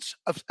chance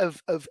of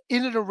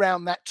in and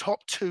around that top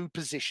 2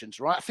 positions,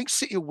 right? I think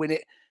City will win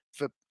it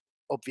for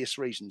obvious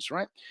reasons,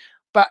 right?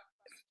 But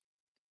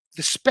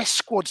the best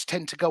squads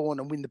tend to go on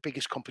and win the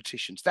biggest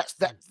competitions.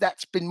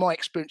 That's been my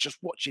experience just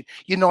watching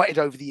United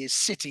over the years,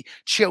 City,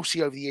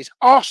 Chelsea over the years,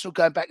 Arsenal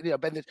going back,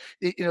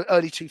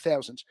 early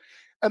 2000s.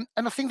 And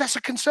I think that's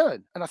a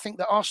concern. And I think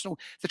that Arsenal,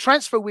 the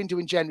transfer window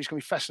in January is going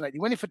to be fascinating.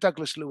 You went in for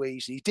Douglas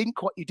Luiz, you didn't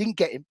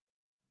get him.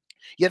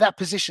 Yeah, that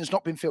position's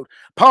not been filled.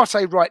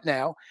 Partey right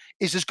now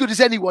is as good as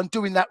anyone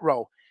doing that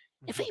role.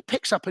 If he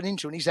picks up an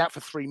injury and he's out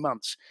for 3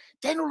 months,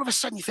 then all of a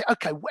sudden you think,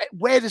 okay,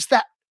 where does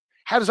that?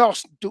 How does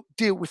Arsenal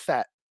deal with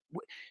that?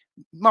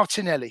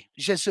 Martinelli,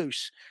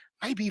 Jesus,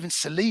 maybe even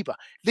Saliba.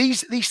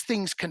 These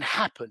things can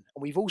happen,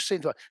 and we've all seen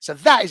that. So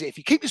that is it. If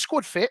you keep your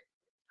squad fit,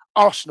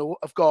 Arsenal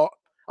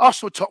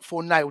top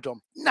 4 nailed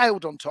on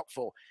top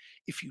 4.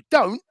 If you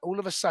don't, all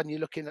of a sudden you're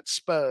looking at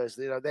Spurs.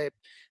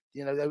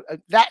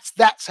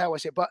 That's how I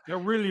see it. But they'll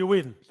reel you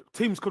in.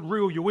 Teams could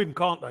reel you in,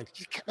 can't they?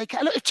 They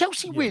can. Look, if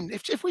Chelsea win,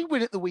 if we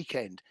win at the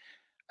weekend,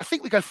 I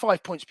think we go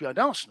 5 points behind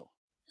Arsenal.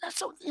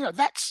 That's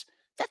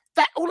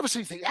that. All of a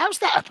sudden you think, how's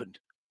that happened?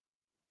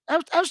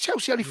 How's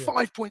Chelsea only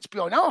 5 points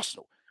behind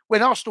Arsenal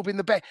when Arsenal been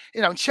the best?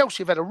 And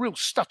Chelsea have had a real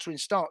stuttering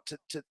start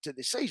to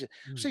this season.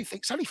 So you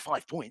think it's only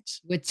 5 points.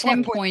 We're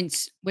 10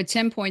 points. We're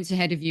 10 points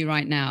ahead of you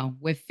right now.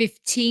 We're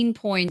 15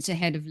 points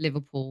ahead of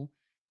Liverpool,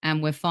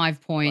 and we're 5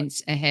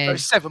 points ahead. So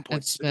 7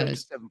 points. Of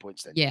Spurs. 7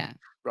 points then. Yeah.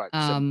 Right.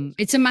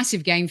 It's a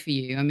massive game for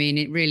you. I mean,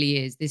 it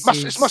really is. It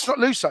must not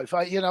lose,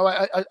 Sophie.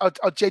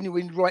 I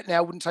genuinely right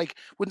now wouldn't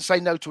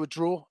say no to a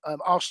draw.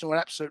 Arsenal are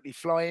absolutely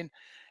flying.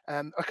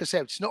 Like I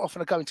said, it's not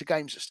often I go into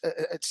games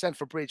at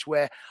Stamford Bridge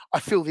where I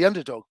feel the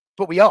underdog,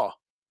 but we are.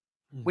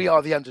 We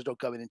are the underdog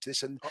going into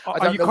this. And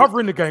are you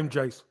covering the game,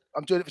 Jace?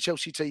 I'm doing it for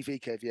Chelsea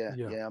TV, Kev. Yeah,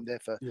 I'm there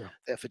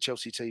for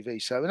Chelsea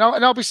TV. So, and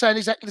I'll be saying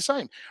exactly the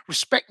same.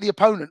 Respect the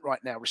opponent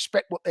right now.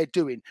 Respect what they're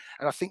doing.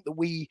 And I think that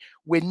we're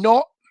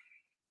not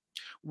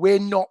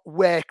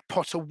where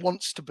Potter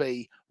wants to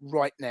be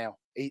right now.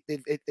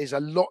 There's a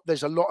lot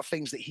of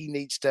things that he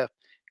needs to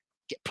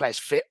get players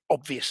fit,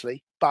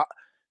 obviously, but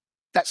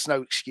that's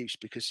no excuse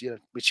because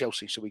we're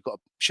Chelsea, so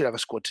should have a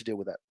squad to deal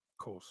with that.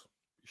 Of course.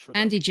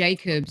 Andy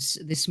Jacobs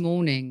this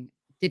morning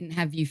didn't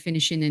have you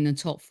finishing in the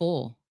top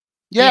 4.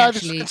 Yeah,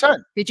 this is a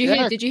concern. Did you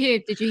hear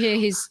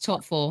his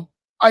top 4?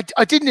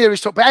 I didn't hear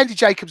his talk, but Andy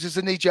Jacobs is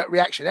a knee-jerk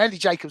reaction. Andy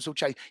Jacobs will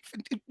change.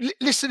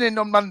 Listen in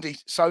on Monday,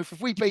 so if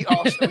we beat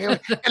Arsenal,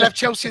 he'll have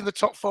Chelsea in the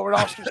top 4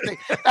 and Arsenal.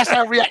 That's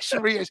how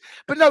reactionary he is.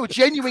 But no,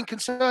 genuine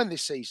concern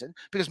this season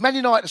because Man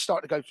United are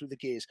starting to go through the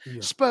gears.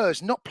 Yeah.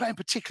 Spurs not playing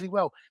particularly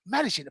well,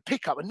 managing to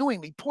pick up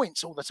annoyingly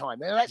points all the time.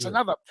 That's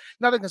another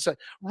concern.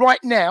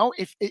 Right now,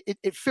 if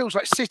it feels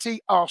like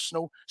City,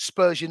 Arsenal,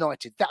 Spurs,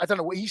 United. I don't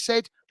know what he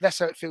said. That's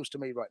how it feels to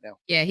me right now.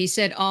 Yeah, he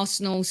said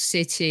Arsenal,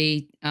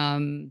 City,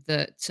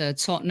 that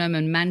Tottenham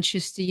and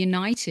Manchester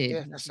United.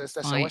 Yeah, that's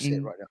how I see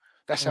it right now.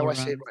 That's how I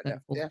see it right now.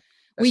 Yeah,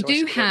 we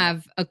do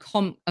have a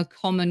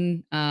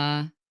common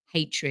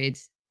hatred,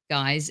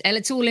 guys.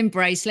 Let's all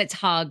embrace. Let's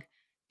hug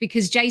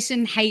because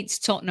Jason hates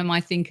Tottenham.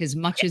 I think as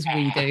much as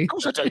we do. Of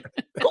course I do.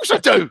 Of course I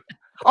do.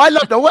 I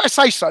love. Now, what I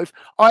say, Soph,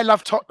 I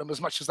love Tottenham as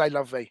much as they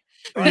love me.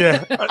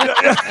 Yeah.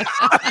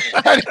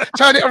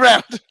 Turn it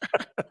around.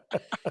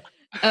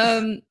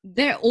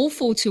 They're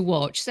awful to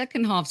watch.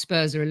 Second half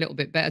Spurs are a little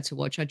bit better to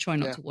watch. I try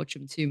not to watch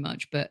them too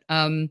much, but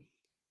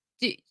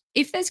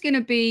if there's going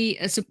to be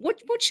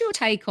what's your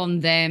take on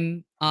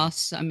them,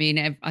 us? I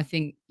mean, I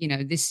think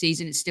this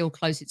season it's still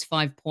close. It's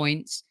 5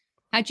 points.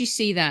 How do you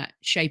see that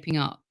shaping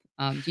up?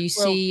 How do you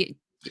see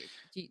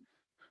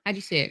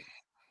it?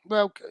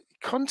 Well,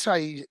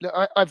 Conte,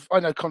 I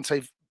know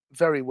Conte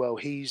very well.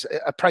 He's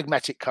a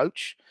pragmatic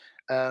coach.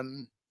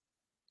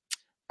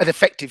 An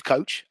effective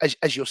coach,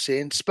 as you're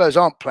seeing. Spurs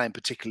aren't playing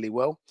particularly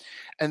well,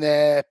 and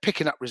they're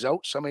picking up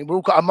results. I mean, we've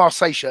all got our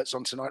Marseille shirts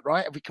on tonight,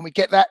 right? Can we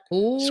get that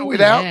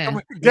sorted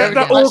out? Get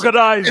that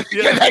organised.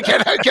 Get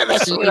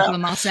that sorted out.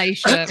 Marseille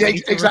shirt.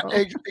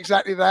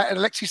 Exactly that. And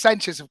Alexis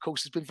Sanchez, of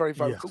course, has been very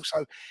vocal. Yes.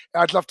 So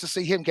I'd love to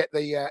see him get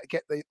the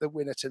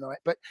winner tonight.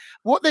 But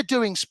what they're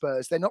doing,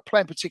 Spurs, they're not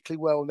playing particularly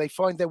well, and they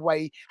find their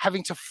way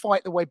having to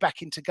fight their way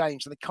back into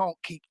games, and they can't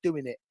keep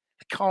doing it.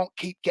 Can't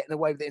keep getting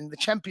away with it. In the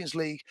Champions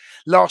League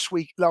last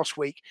week,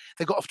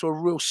 they got off to a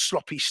real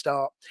sloppy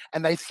start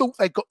and they thought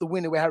they got the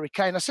winner with Harry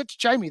Kane. I said to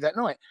Jamie that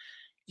night,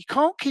 you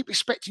can't keep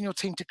expecting your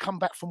team to come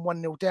back from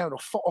 1-0 down or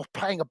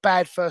playing a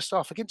bad first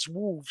half against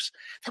Wolves.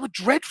 They were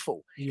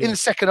dreadful in the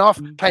second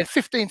half, playing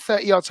 15,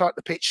 30 yards out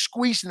the pitch,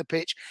 squeezing the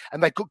pitch,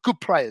 and they've got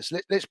good players.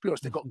 Let's be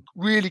honest, they've got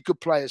really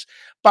good players.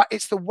 But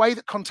it's the way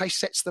that Conte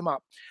sets them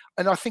up.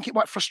 And I think it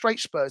might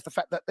frustrate Spurs, the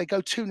fact that they go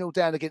 2-0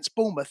 down against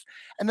Bournemouth.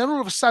 And then all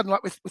of a sudden,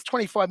 like with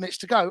 25 minutes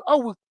to go,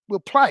 we'll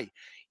play.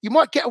 You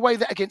might get away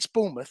with that against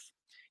Bournemouth.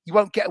 You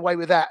won't get away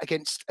with that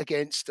against they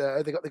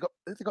got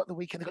the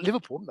weekend. They got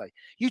Liverpool, haven't they?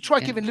 You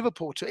try giving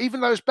Liverpool to, even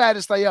though as bad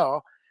as they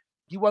are,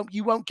 you won't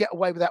get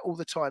away with that all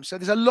the time. So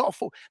there's a lot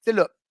of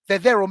they're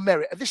there on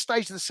merit at this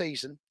stage of the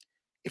season.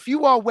 If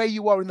you are where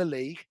you are in the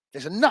league,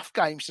 there's enough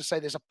games to say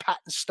there's a pattern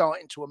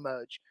starting to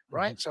emerge,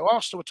 right? So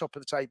Arsenal are top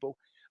of the table.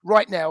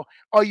 right now,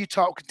 are you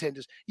title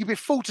contenders? You'd be a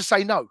fool to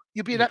say no.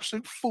 You'd be an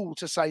absolute fool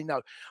to say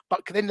no.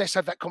 But then let's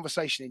have that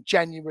conversation in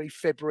January,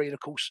 February, and of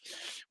course,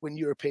 when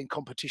European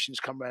competitions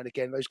come around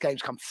again, those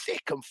games come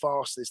thick and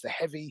fast. There's the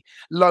heavy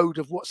load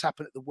of what's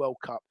happened at the World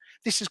Cup.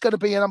 This is going to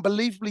be an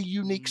unbelievably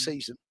unique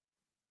season.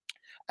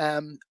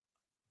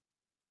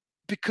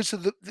 Because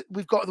of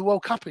we've got the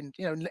World Cup in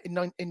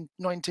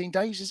 19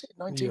 days, is it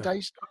 19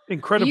 days?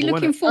 Incredible. Are you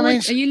looking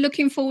forward? Are you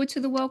looking forward to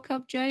the World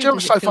Cup, Jay? Or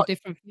does it feel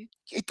different for you?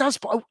 It does,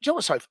 but do you know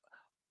what, Sophie?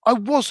 I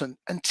wasn't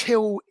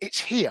until it's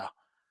here,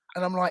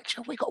 and I'm like,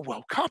 we got a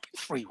World Cup in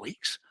 3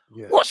 weeks.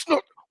 Yeah. What's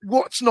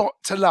not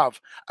to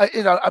love?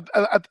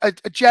 A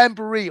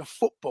jamboree of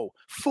football,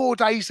 4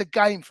 days a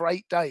game for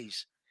 8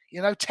 days.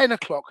 10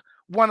 o'clock,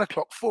 1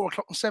 o'clock, 4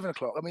 o'clock, and 7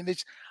 o'clock. I mean,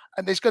 there's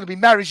going to be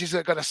marriages that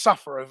are going to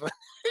suffer over.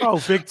 Oh,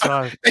 big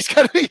time! It's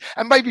going to be,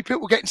 and maybe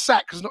people getting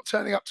sacked because not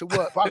turning up to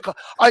work. But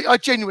I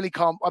genuinely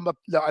can't.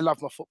 I love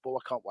my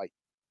football. I can't wait.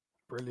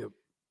 Brilliant.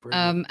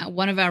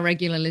 One of our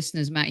regular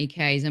listeners, Matty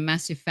K, is a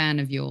massive fan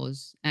of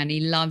yours, and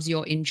he loves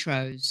your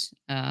intros.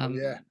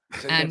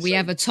 And we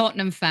have a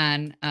Tottenham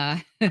fan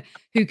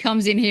who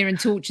comes in here and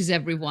tortures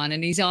everyone.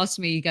 And he's asked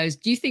me, he goes,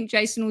 "Do you think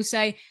Jason will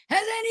say,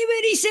 'Has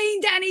anybody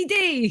seen Danny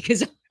D?'"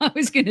 Because I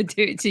was going to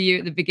do it to you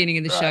at the beginning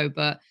of the show,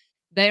 but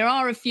there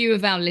are a few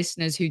of our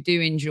listeners who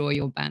do enjoy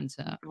your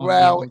banter.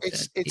 Well,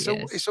 it's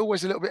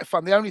always a little bit of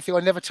fun. The only thing,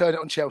 I never turn it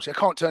on Chelsea. I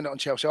can't turn it on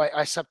Chelsea.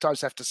 I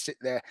sometimes have to sit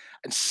there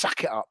and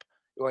suck it up.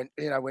 And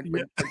that's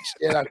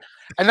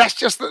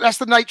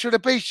the nature of the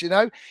beast.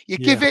 You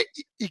give it,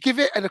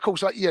 and of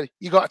course, you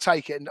got to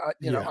take it. And I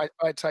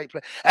take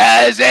it.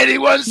 Has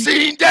anyone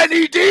seen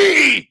Danny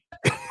D?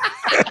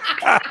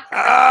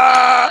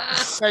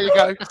 There you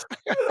go.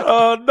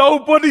 Oh,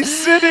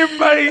 nobody's seen him,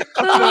 mate.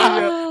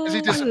 Has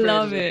he disappeared? I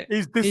love it.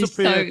 He's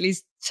disappeared.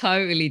 He's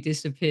totally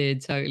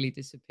disappeared.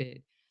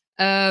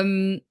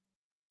 Better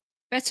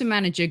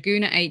manager,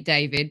 Guna8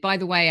 David. By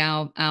the way,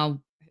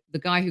 the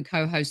guy who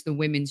co-hosts the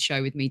women's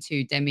show with me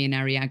too, Demi and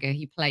Ariaga,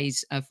 he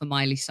plays for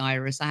Miley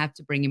Cyrus. I have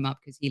to bring him up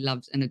because he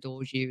loves and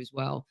adores you as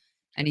well.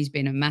 And he's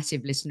been a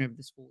massive listener of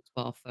the Sports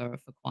Bar for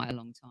quite a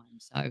long time.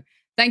 So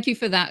thank you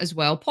for that as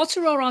well.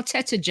 Potter or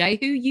Arteta, Jay,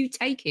 who are you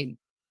taking?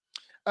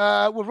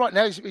 Well, right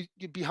now,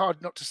 it'd be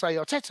hard not to say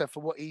Arteta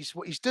for what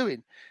he's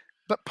doing.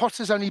 But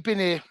Potter's only been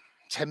here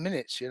 10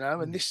 minutes,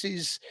 and this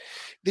is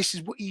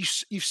what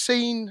you've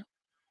seen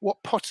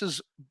what Potter's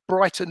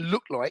Brighton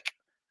looked like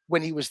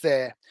when he was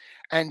there.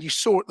 And you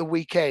saw at the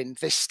weekend,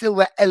 there's still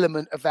that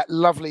element of that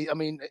lovely. I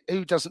mean,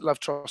 who doesn't love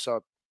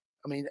Trossard?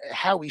 I mean,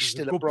 how he's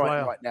still at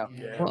Brighton right now,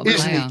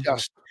 isn't he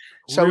just?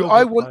 So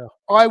I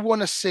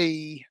want to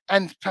see,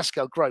 and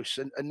Pascal Gross,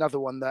 another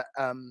one that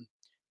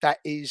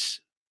is,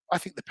 I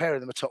think the pair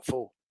of them are top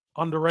four.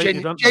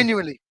 Underrated,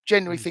 genuinely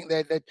think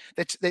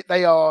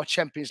they are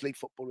Champions League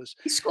footballers.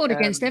 He scored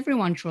against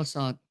everyone,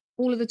 Trossard,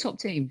 all of the top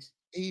teams.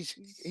 He's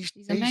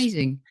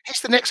amazing.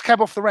 He's the next cab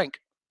off the rank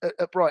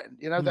at Brighton.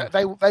 That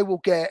they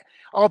will get.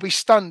 I'll be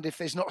stunned if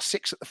there's not a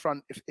 6 at the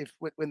front if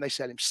when they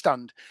sell him.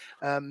 Stunned.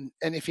 And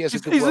if he has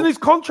isn't his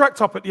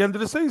contract up at the end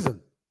of the season?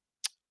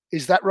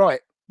 Is that right?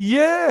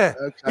 Yeah,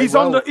 okay,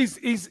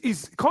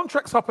 his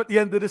contract's up at the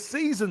end of the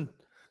season.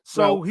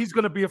 So he's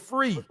going to be a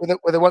free. Well,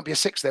 there won't be a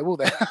 6 there, will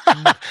there?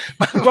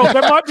 Well,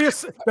 there might be a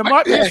 6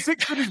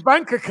 in his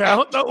bank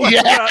account.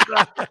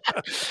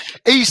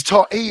 He's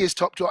top. He is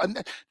top draw.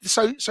 And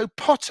so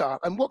Potter,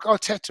 and what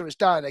Arteta has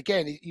done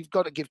again, you've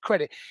got to give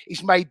credit.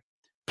 He's made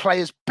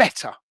players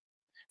better.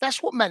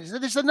 That's what managers.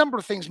 There's a number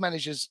of things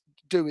managers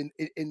do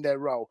in their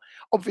role.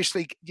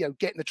 Obviously,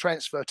 getting the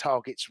transfer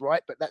targets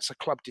right, but that's a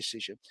club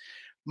decision.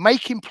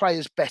 Making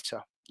players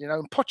better.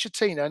 And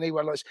Pochettino,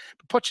 anyone likes,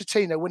 but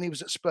Pochettino, when he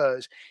was at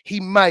Spurs, he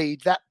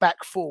made that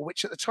back four,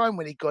 which at the time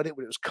when he got it,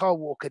 when it was Kyle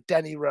Walker,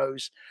 Danny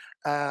Rose,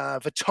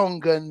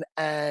 Vertonghen,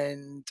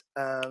 and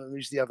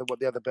who's the other one?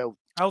 The other bell,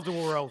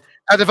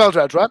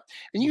 Alderweireld, right?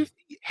 And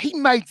he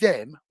made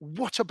them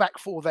what a back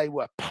four they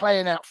were,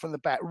 playing out from the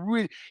back.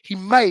 Really, he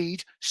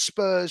made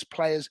Spurs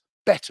players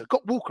better.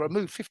 Got Walker and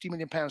moved £50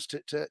 million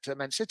to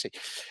Man City.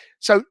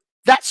 So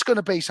that's going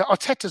to be. So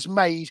Arteta's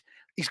made.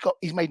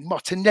 He's made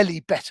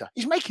Martinelli better.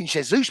 He's making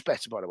Jesus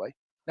better, by the way.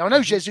 Now I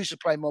know Jesus is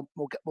playing more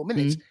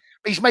minutes,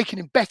 but he's making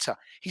him better.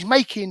 He's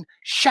making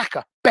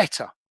Xhaka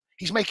better.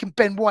 He's making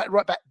Ben White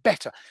right back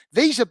better.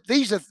 This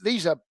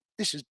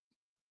is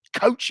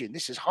coaching.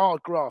 This is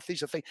hard graft.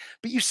 These are things.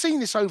 But you've seen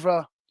this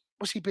over.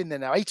 What's he been there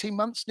now? 18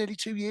 months, nearly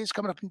 2 years,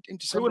 coming up in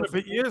December. 2 and a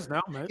bit years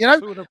now, mate.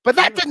 But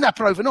that didn't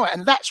happen overnight.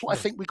 And that's what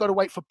I think we've got to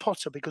wait for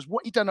Potter, because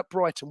what he done at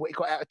Brighton, what he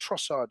got out of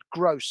Trossard,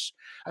 Gross,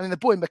 and then the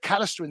boy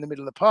McAllister in the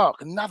middle of the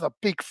park, another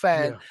big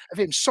fan of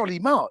him, Solly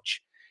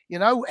March.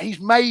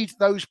 He's made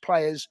those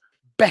players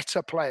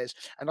better players.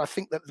 And I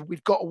think that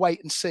we've got to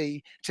wait and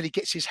see till he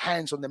gets his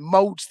hands on them,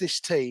 molds this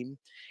team.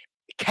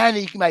 Can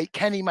he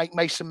make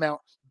Mason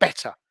Mount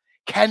better?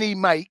 Can he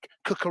make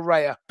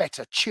Cucurella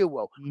better?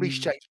 Chilwell, Reece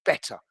James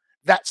better?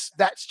 That's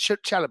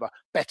Chalobah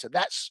better.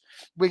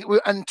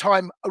 And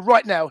time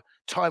right now.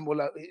 Time will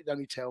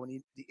only tell,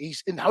 and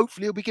he's and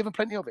hopefully he'll be given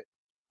plenty of it.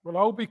 Well,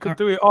 I hope he could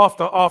do it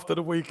after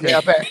the weekend. Yeah,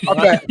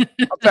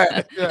 I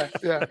bet.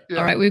 Yeah.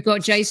 All right, we've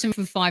got Jason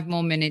for 5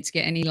 more minutes.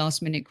 Get any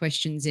last minute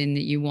questions in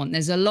that you want.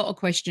 There's a lot of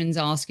questions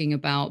asking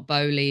about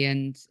Bowley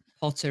and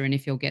Potter and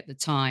if he'll get the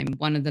time.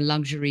 One of the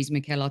luxuries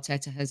Mikel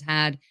Arteta has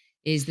had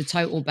is the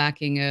total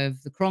backing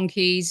of the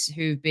Cronkies,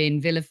 who've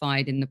been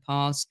vilified in the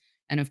past,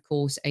 and of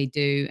course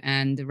Adu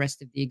and the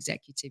rest of the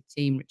executive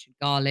team, Richard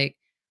Garlick.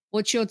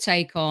 What's your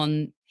take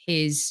on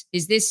is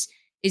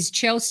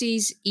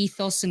Chelsea's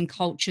ethos and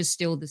culture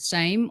still the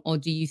same, or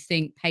do you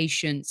think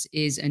patience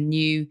is a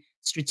new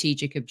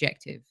strategic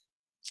objective?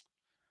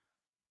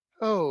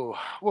 Oh,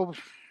 well,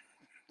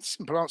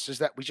 simple answer is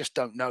that we just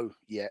don't know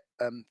yet.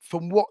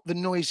 From what the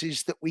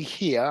noises that we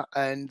hear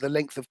and the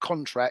length of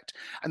contract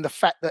and the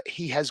fact that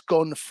he has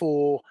gone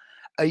for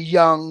a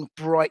young,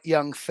 bright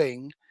young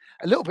thing,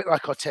 a little bit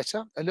like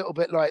Arteta, a little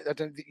bit like, I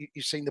don't think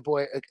you've seen the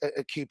boy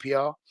at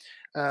QPR.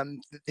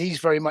 He's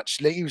very much,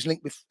 he was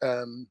linked with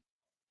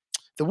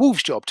the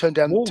Wolves job, turned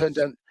down.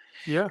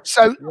 Yeah.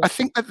 So I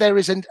think that there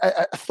is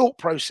a thought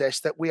process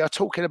that we are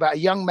talking about a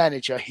young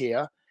manager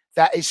here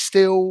that is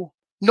still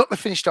not the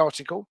finished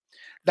article,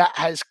 that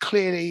has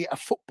clearly a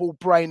football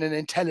brain and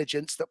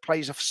intelligence that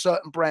plays a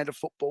certain brand of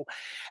football.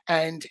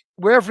 And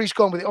wherever he's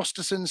gone with it,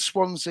 Ostersund,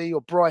 Swansea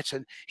or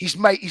Brighton, he's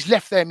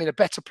left them in a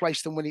better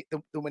place than when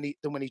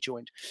he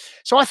joined.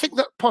 So I think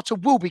that Potter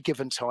will be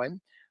given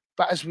time.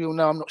 But as we all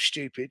know, I'm not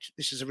stupid.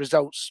 This is a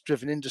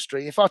results-driven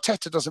industry. If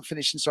Arteta doesn't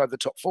finish inside the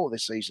top 4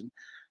 this season,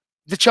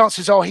 the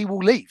chances are he will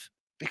leave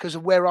because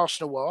of where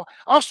Arsenal are.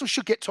 Arsenal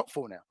should get top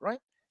 4 now, right?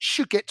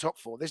 Should get top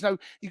 4. There's no,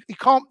 you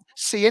can't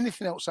see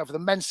anything else other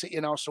than Man City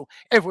and Arsenal.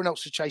 Everyone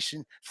else is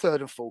chasing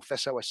 3rd and 4th.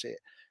 That's how I see it.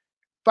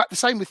 But the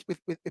same with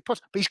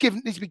Potter. But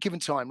needs to be given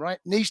time, right?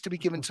 Needs to be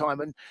given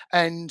time.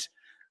 And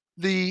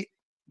the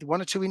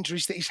 1 or 2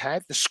 injuries that he's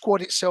had, the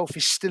squad itself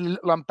is still a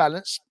little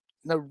unbalanced.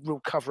 No real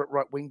cover at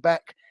right wing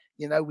back.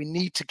 You know, we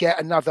need to get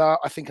another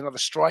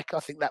striker. I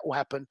think that will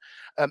happen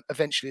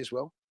eventually as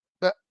well.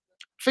 But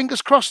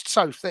fingers crossed,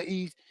 Soph, that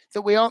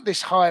we aren't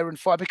this higher and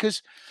fire,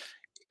 because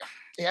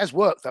it has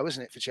worked, though,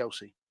 isn't it, for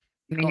Chelsea?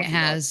 I mean, it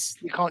has.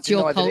 You can't it's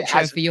your deny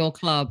culture for your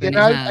club, you and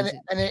know, it has.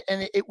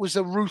 And it was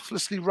a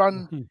ruthlessly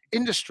run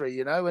industry,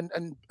 you know.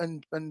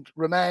 And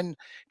Roman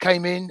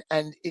came in,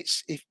 and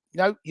if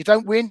you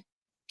don't win,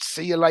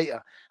 see you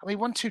later. I mean,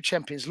 won 2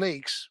 Champions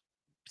Leagues,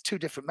 2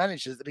 different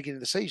managers at the beginning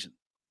of the season.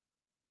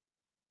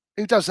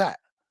 Who does that?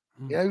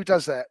 You know, who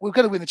does that? We're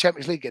going to win the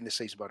Champions League again this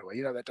season, by the way.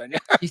 You know that, don't you?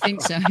 You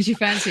think so? Do you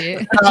fancy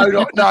it?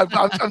 No.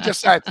 I'm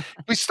just saying.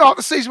 We start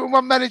the season with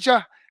one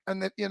manager,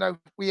 and then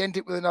we end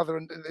it with another.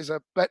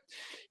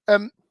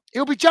 And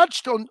he'll be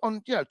judged on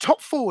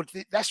top 4.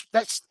 That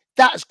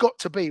has got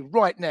to be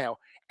right now.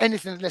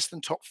 Anything less than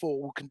top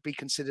 4 can be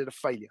considered a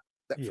failure.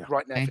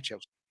 Right now for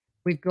Chelsea.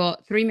 We've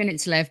got 3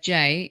 minutes left,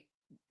 Jay.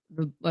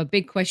 A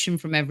big question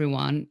from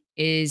everyone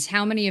is,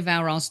 how many of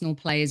our Arsenal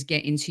players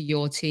get into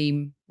your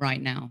team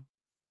right now?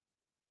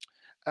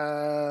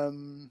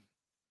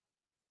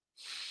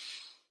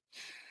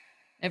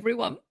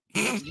 Everyone.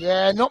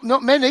 Yeah, not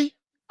many.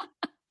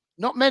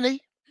 Not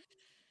many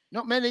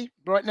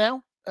right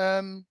now.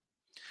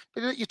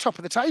 But at your top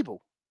of the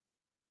table.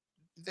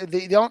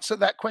 The answer to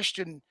that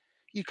question,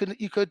 you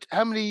could.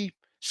 How many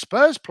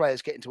Spurs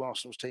players get into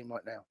Arsenal's team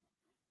right now?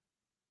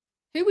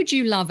 Who would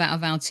you love out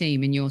of our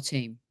team in your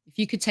team? If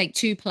you could take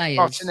 2 players.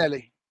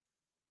 Martinelli.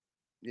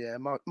 Yeah,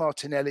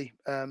 Martinelli.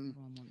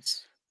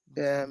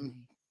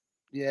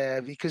 Yeah,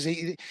 because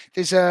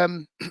there's I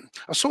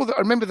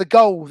remember the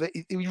goal that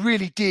he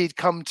really did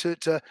come to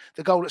the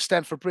goal at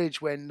Stamford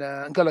Bridge when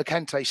N'Golo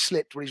Kante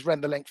slipped, where he's ran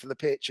the length of the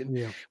pitch,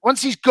 and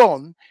once he's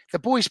gone, the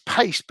boy's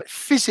pace, but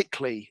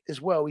physically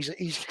as well,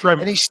 he's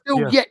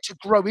still yet to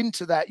grow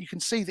into that. You can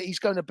see that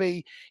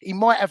he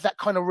might have that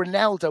kind of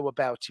Ronaldo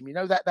about him,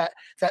 that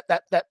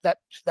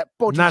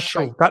body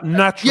shape, that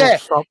natural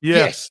stuff.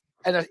 Yes,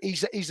 and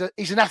he's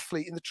an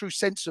athlete in the true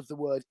sense of the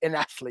word, an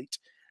athlete.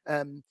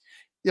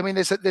 I mean,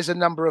 there's a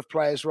number of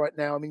players right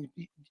now. I mean,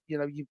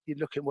 you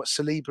look at what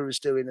Saliba is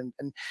doing,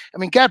 and I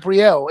mean,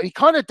 Gabriel, he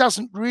kind of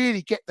doesn't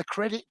really get the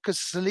credit because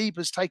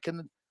Saliba's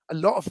taken a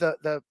lot of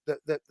the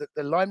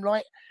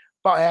limelight.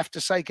 But I have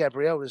to say,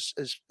 Gabriel is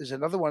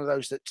another one of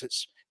those that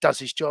does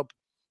his job.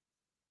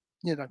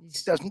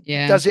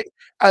 Does it?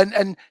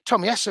 And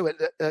Tomiyasu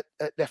at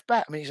left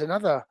back. I mean, he's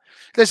another.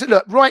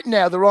 Look, right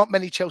now there aren't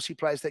many Chelsea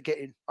players that get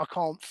in. I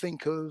can't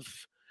think of.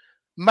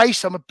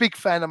 Mace, I'm a big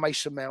fan of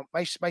Mason Mount.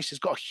 Mace has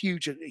got a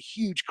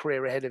huge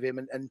career ahead of him,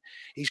 and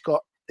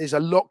there's a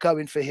lot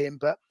going for him.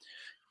 But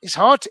it's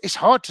hard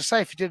to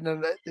say if you did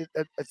an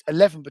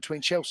 11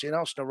 between Chelsea and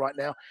Arsenal right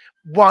now.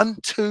 1,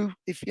 2,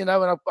 and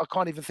I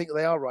can't even think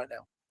they are right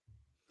now.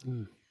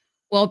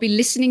 Well, I'll be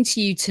listening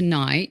to you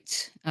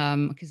tonight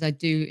because I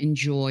do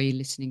enjoy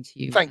listening to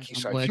you. Thank you,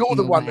 Sophie. You're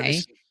the one that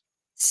listens.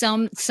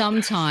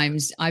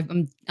 Sometimes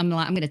I'm like, I'm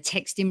going to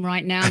text him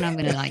right now, and I'm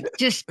going to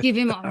just give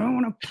him. I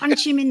don't want to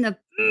punch him in the,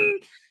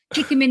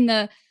 kick him in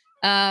the.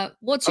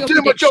 What's your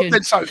prediction? I'm doing my job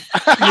then, Sophie.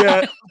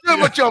 Yeah, I'm doing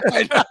my job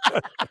then.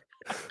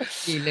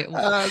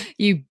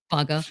 You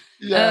bugger.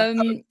 Yeah.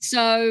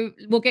 So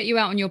we'll get you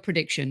out on your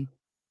prediction.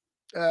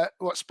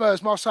 What,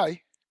 Spurs, Marseille?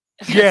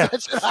 Yeah.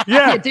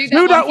 Yeah. do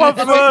Do that one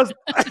first.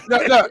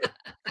 Look,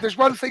 there's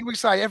one thing we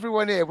say,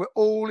 everyone here, we're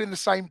all in the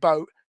same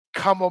boat.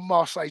 Come on,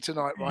 Marseille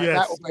tonight, right?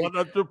 Yes, That'll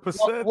be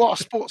 100%. what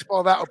a sports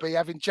bar that'll be,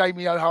 having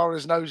Jamie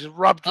O'Hara's nose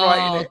rubbed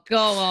right in it. Go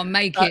on,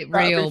 make it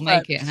real,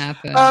 make it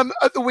happen.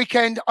 At the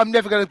weekend, I'm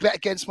never going to bet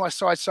against my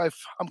side, so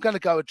I'm going to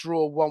go a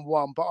draw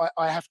 1-1. But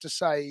I have to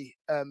say,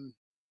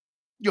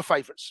 your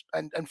favourites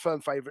and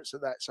firm favourites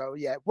at that. So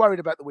yeah, worried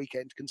about the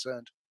weekend,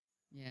 concerned.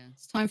 Yeah,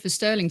 it's time for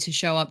Sterling to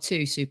show up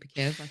too, Super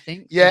Kev, I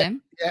think. Yeah.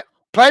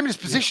 Play him in his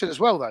position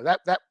as well, though.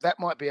 That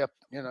might be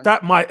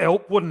that might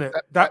help, wouldn't it?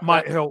 That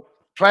might help.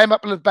 Play him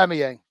up with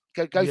Aubameyang.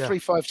 Go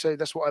 3-5-2.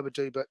 That's what I would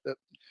do, but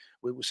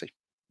we will see.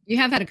 You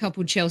have had a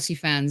couple of Chelsea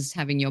fans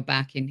having your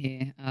back in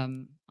here.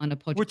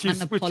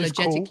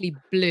 Unapologetically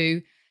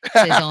blue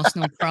says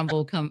Arsenal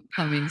crumble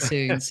coming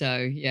soon. So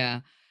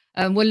yeah.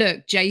 Well,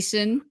 look,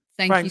 Jason,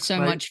 thanks you so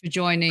much for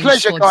joining.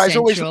 Pleasure, Squad guys.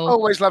 Central.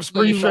 Always love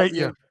speaking. Appreciate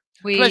you.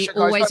 We Pleasure, guys.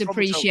 always No problem at all.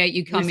 appreciate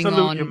you coming salute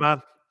on, you,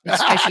 man.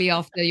 especially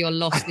after your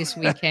loss this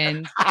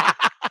weekend.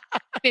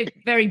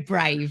 Very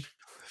brave.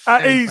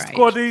 At ease,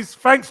 squaddies.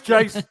 Thanks,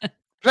 Jace.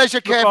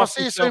 Pleasure, Kev. I'll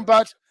see you soon,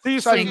 bud. See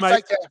you soon, mate.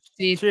 Take care.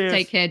 Cheers.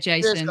 Take care,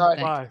 Jason. Cheers,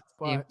 guys. Bye.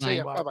 Bye. See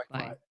you. Bye.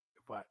 Bye-bye.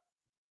 Bye.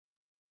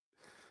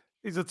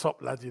 He's a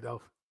top lad, you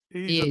know.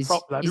 He is.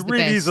 Top lad. He's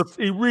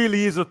He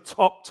really is a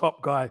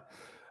top guy.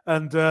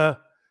 And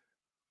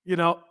you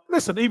know,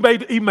 listen, he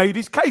made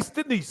his case,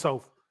 didn't he,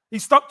 Soph? He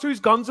stuck to his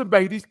guns and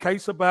made his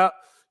case about,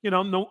 you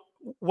know, no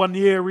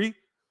Wanyeri.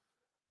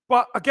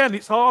 But again,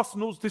 it's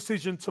Arsenal's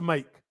decision to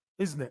make,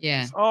 isn't it?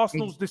 Yeah. It's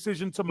Arsenal's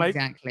decision to make.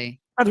 Exactly.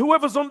 And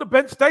whoever's on the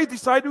bench, they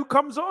decide who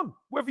comes on,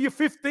 whether you're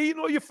 15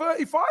 or you're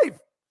 35.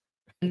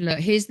 And look,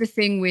 here's the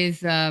thing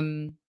with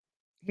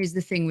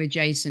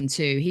Jason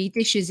too. He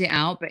dishes it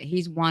out, but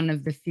he's one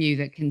of the few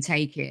that can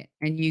take it,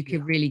 and you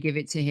could really give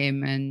it to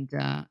him. And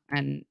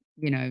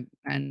you know,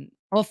 and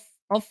off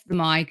the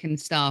mic and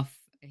stuff,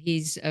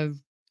 he's a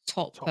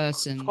top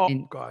person. Top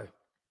guy.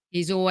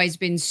 He's always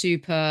been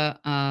super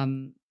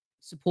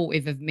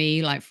supportive of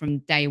me, like from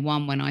day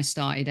one when I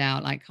started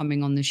out, like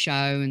coming on the show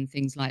and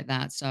things like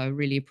that. So I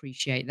really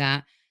appreciate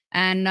that.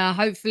 And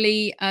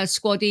hopefully,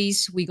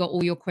 squaddies, we got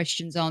all your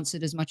questions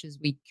answered as much as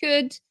we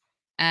could.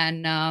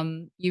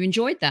 And you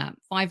enjoyed that.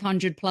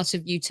 500 plus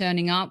of you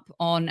turning up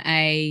on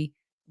a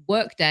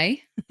work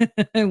day,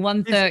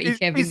 1:30,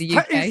 Kev, in the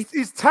UK.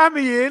 Is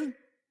Tammy in?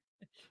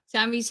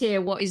 Tammy's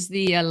here. What is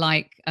the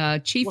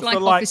chief What's like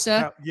the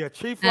officer? Yeah,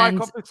 chief like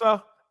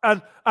officer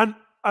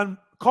and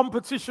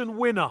competition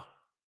winner.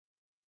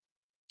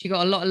 She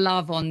got a lot of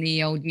love on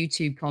the old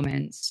YouTube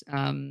comments.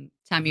 Tammy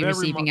Very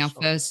receiving our much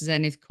so. first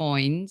Zenith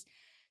coins.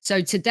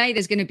 So today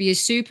there's going to be a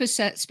super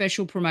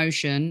special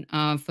promotion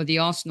for the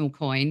Arsenal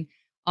coin.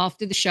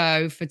 After the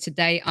show, for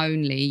today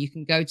only, you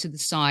can go to the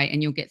site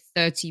and you'll get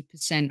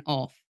 30%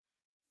 off.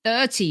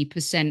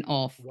 30%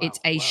 off. Wow, It's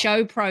a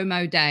show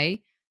promo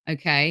day.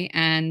 Okay.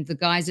 And the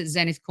guys at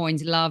Zenith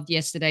Coins loved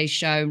yesterday's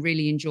show,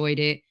 really enjoyed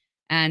it.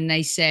 And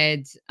they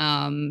said,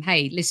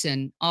 hey,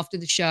 listen, after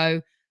the show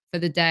for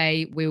the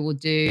day, we will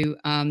do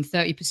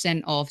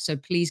 30% off. So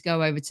please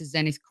go over to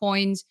Zenith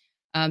Coins.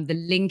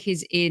 The link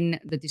is in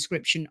the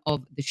description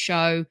of the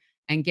show,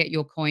 and get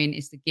your coin.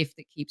 It's the gift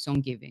that keeps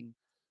on giving.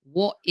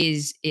 What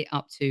is it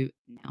up to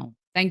now?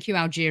 Thank you,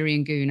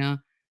 Algerian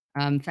Gooner.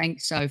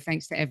 Thanks to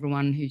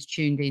everyone who's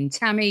tuned in.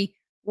 Tammy,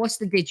 what's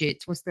the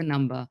digit? What's the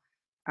number?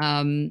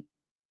 Where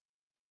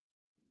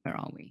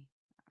are we?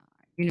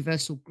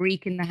 Universal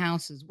Greek in the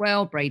house as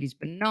well. Brady's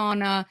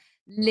Banana,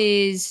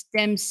 Liz,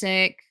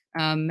 Demsek,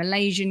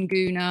 Malaysian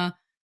Gooner,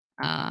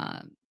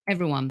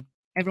 everyone's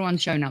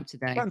shown up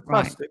today.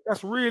 Fantastic. Right.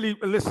 That's really,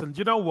 listen, do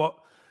you know what?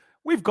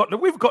 We've got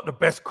the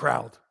best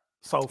crowd.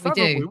 So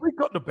we've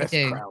got the best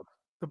crowd.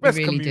 The best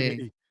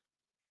community.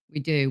 We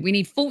do. We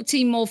need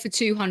 14 more for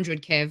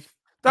 200, Kev.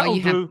 That'll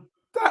do.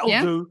 That'll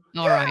do.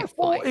 All right.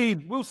 14.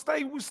 Fine. We'll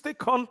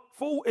stick on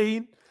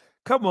 14.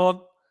 Come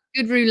on.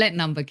 Good roulette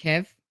number,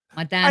 Kev.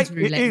 My dad's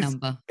roulette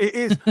number. It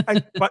is.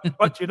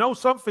 But you know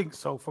something,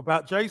 Soph,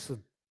 about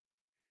Jason?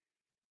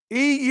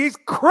 He is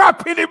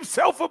crapping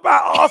himself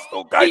about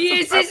Arsenal going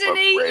He is, isn't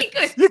he?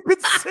 You can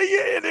see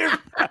it in him.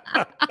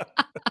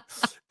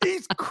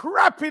 He's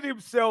crapping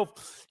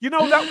himself. You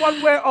know that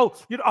one where,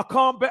 I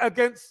can't bet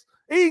against.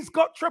 He's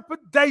got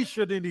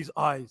trepidation in his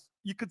eyes.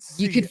 You could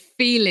see You could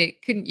feel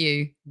it, couldn't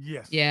you?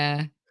 Yes.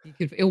 Yeah. You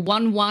could feel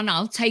 1-1.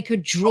 I'll take a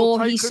draw,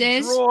 he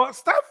says.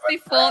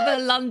 Before the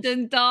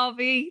London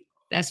derby.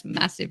 That's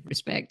massive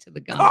respect to the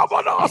guys. Come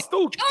on,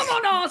 Arsenal. Come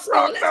on, Arsenal.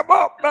 Rock them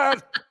up,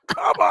 man.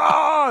 Come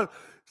on.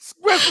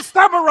 Where's the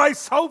samurai,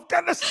 Soph?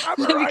 Get the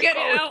samurai. Let me get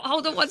it out.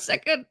 Hold on 1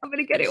 second. I'm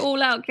going to get it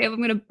all out, Kev.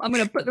 I'm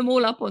going to put them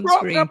all up on Rock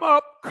screen. them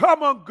up.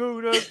 Come on,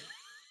 Gooners.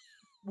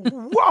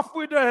 Waff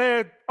with the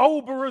head.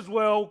 Ober as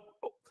well.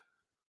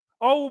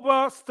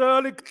 Ober,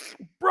 Sterling.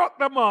 Rock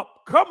them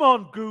up. Come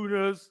on,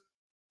 Gooners.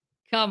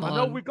 Come on. I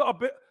know we got a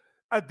bit.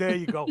 There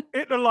you go.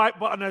 Hit the like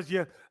button as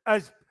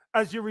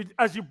as you're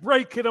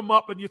breaking them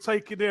up and you're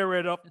taking their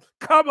head up.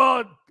 Come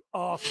on,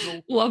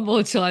 Arsenal. One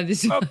more time.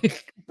 This is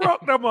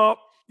Broke them up.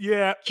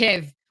 Yeah.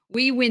 Kev,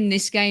 we win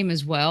this game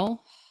as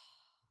well.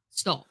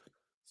 Stop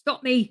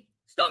me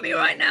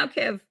right now,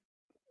 Kev.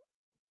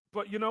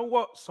 But you know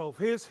what, Soph?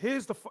 Here's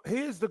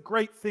the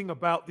great thing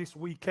about this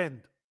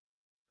weekend.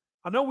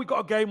 I know we got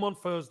a game on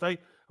Thursday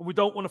and we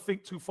don't want to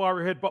think too far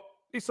ahead, but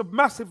it's a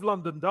massive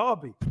London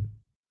derby.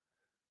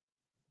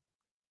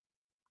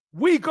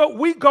 We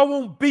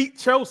go and beat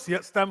Chelsea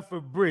at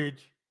Stamford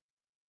Bridge.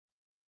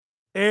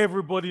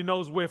 Everybody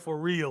knows we're for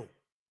real.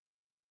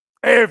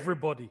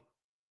 Everybody.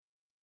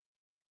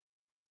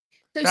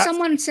 So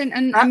someone sent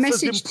a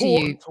message to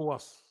you. To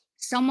us.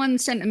 Someone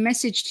sent a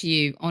message to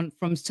you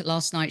from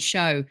last night's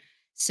show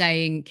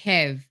saying,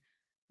 Kev,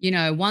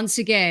 once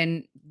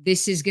again,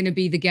 this is going to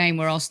be the game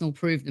where Arsenal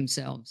prove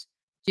themselves.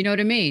 Do you know what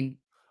I mean?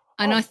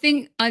 And I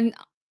think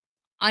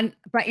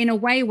but in a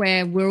way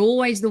where we're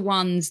always the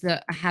ones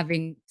that are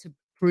having to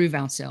prove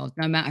ourselves,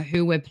 no matter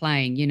who we're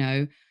playing,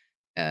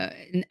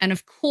 and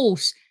of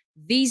course,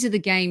 these are the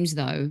games,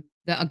 though,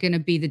 that are going to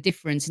be the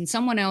difference. And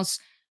someone else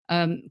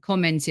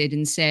commented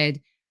and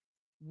said,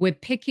 we're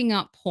picking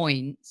up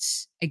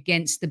points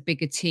against the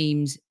bigger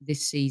teams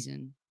this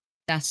season.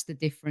 That's the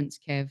difference,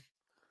 Kev.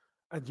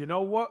 And you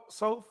know what,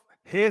 Soph?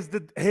 Here's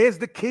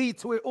the key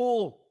to it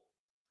all.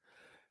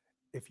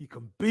 If you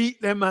can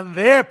beat them on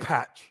their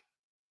patch,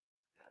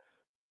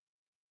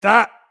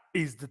 that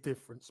is the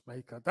difference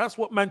maker. That's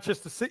what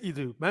Manchester City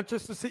do.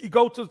 Manchester City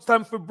go to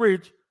Stamford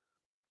Bridge.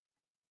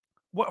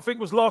 What I think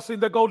was last thing,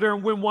 they go there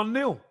and win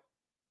 1-0.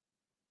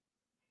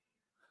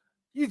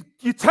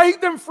 You take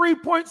them 3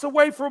 points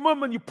away from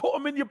them and you put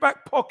them in your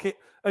back pocket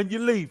and you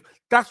leave.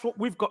 That's what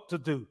we've got to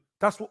do.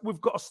 That's what we've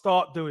got to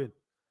start doing.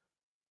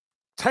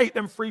 Take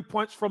them 3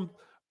 points from,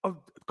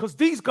 because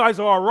these guys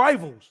are our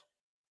rivals.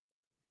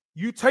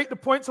 You take the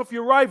points off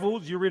your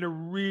rivals, you're in a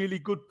really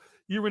good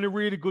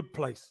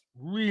place.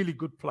 Really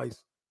good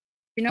place.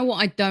 You know what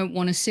I don't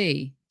want to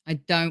see? I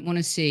don't want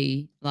to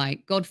see,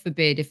 like, God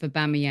forbid if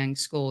Aubameyang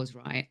scores,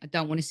 right? I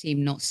don't want to see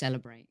him not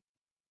celebrate.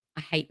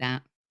 I hate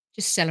that.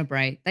 Just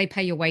celebrate. They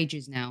pay your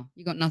wages now.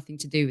 You got nothing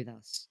to do with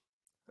us.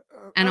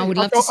 And I would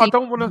love to see. I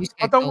don't want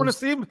to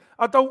see him.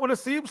 I don't want to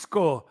see him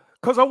score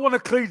because I want a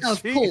clean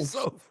sheet.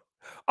 So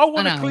I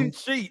want a clean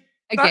sheet.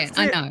 Again,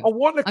 I know. I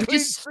want a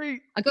clean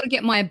sheet. I got to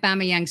get my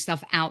Aubameyang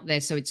stuff out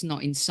there so it's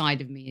not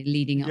inside of me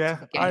leading up to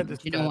the game. I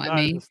understand. You know what I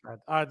mean?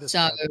 I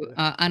understand.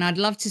 So, and I'd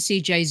love to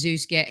see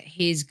Jesus get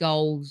his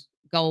goal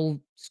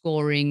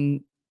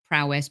scoring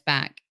prowess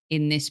back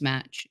in this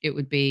match. It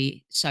would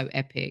be so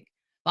epic.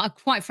 But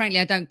quite frankly,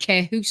 I don't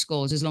care who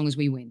scores as long as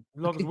we win.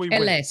 As long as we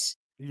win. Less.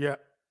 Yeah.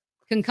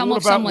 Can come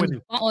off someone's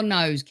butt or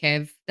nose,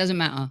 Kev. Doesn't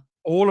matter.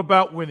 All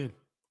about winning.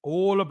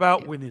 All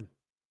about winning.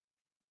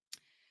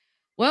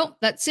 Well,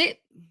 that's it.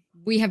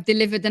 We have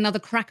delivered another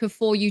cracker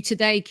for you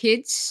today,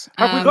 kids.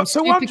 Have we got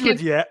 200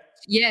 yet?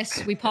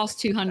 Yes, we passed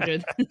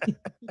 200.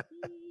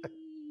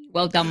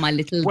 Well done, my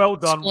little Well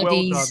done,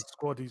 squaddies.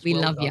 Squaddies. We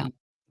love you.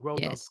 Well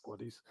done,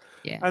 Squaddies.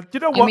 Yeah. And you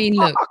know what? I mean,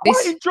 look, I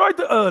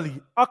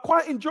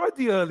quite enjoyed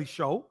the early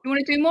show. You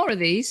want to do more of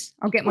these?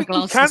 I'll get my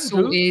glasses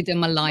sorted and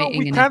my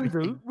lighting and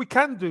everything. We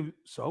can do,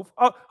 Soph.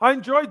 I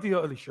enjoyed the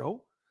early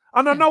show.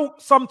 And I know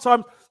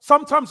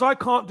sometimes I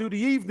can't do the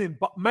evening,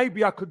 but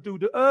maybe I could do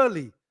the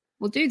early.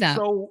 We'll do that.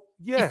 So,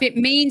 yeah. If it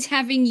means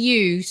having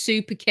you,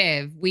 Super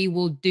Kev, we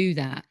will do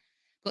that.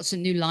 Got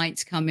some new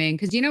lights coming.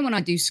 Because, when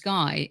I do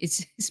Sky,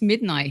 it's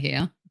midnight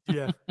here.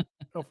 Yeah,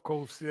 of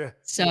course, yeah.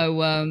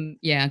 So,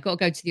 I've got to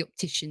go to the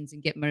opticians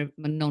and get my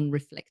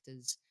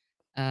non-reflectors.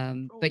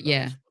 But,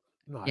 yeah.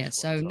 Nice. Yeah,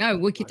 so, no,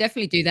 we could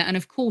definitely do that. And,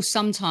 of course,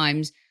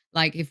 sometimes,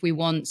 like, if we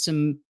want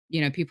some,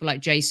 people like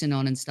Jason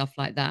on and stuff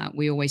like that,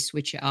 we always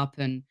switch it up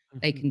and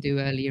they can do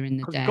earlier in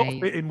the day. You've got to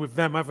fit in with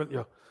them, haven't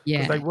you?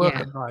 Yeah. They work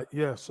at night.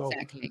 Yeah, so.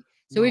 Exactly.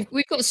 So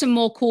we've got some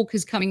more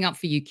corkers coming up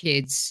for you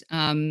kids.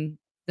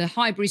 The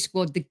Highbury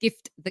squad, the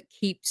gift that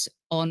keeps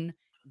on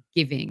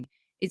giving.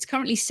 It's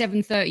currently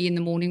 7:30 in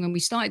the morning. When we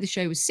started the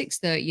show, it was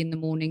 6:30 in the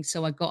morning.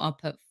 So I got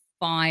up at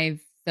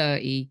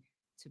 5:30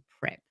 to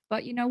prep.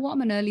 But you know what?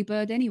 I'm an early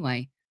bird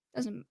anyway.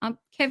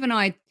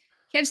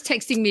 Kev's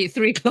texting me at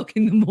 3:00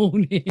 in the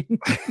morning.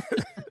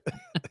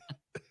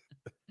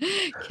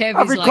 Kev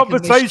having like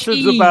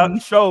conversations about the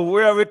show.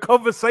 We're having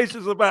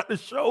conversations about the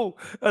show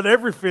and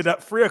everything at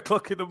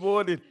 3:00 in the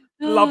morning.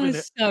 Loving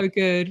it. So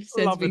good.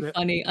 Sends me it.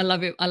 funny. I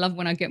love it. I love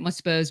when I get my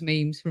Spurs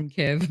memes from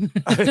Kev.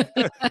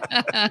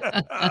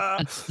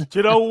 Do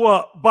you know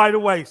what? By the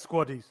way,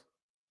 squaddies,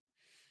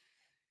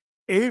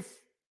 if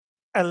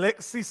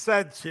Alexis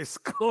Sanchez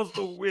scores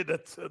the winner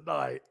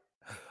tonight,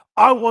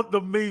 I want the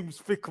memes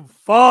thick and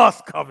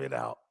fast coming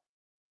out.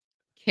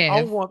 Kev.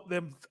 I want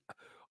them,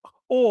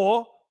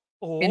 or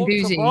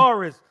Ganduzi.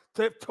 Tavares.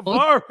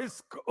 Tavares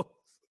scores.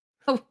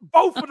 Oh,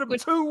 both of them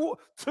 2-0.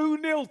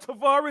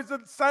 Tavares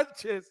and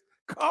Sanchez.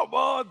 Come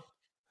on.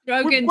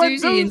 Throw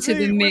Ganduzi into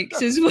the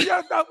mix as well.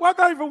 Yeah, I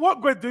don't even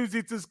want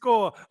Guendouzi to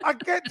score.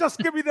 Just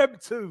give me them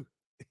two.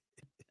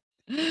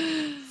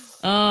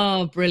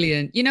 Oh,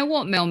 brilliant. You know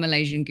what, Mel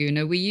Malaysian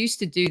Guna? We used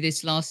to do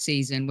this last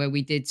season where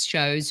we did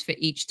shows for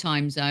each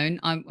time zone.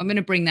 I'm going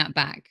to bring that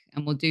back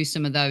and we'll do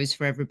some of those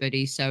for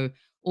everybody. So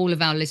all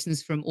of our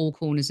listeners from all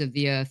corners of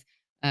the earth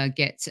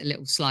get a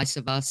little slice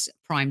of us,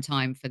 prime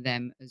time for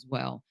them as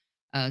well.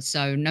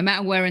 So no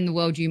matter where in the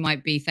world you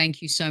might be,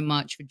 thank you so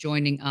much for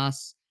joining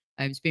us.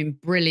 It's been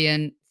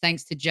brilliant.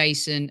 Thanks to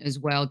Jason as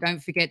well.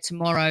 Don't forget,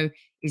 tomorrow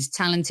is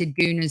Talented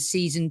Gooners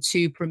Season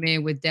 2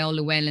 premiere with Del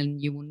Llewellyn.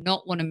 You will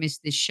not want to miss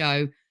this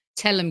show.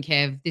 Tell them,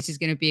 Kev, this is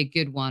going to be a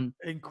good one.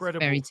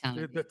 Incredible. Very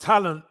talented. The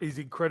talent is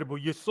incredible.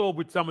 You saw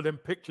with some of them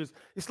pictures.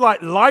 It's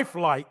like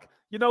lifelike.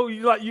 You know,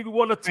 you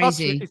want to touch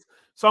it.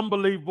 It's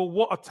unbelievable.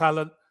 What a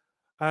talent.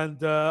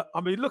 And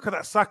I mean, look at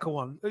that Saka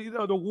one. You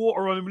know, the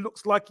water on him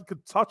looks like he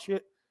could touch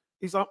it.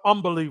 He's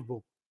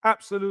unbelievable.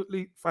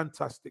 Absolutely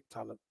fantastic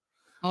talent.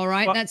 All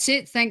right, that's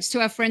it. Thanks to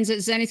our friends at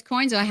Zenith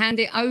Coins. I hand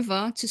it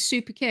over to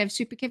Super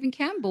Kevin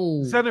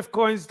Campbell. Zenith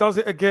Coins does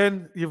it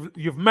again.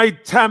 You've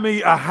made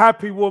Tammy a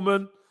happy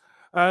woman,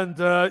 and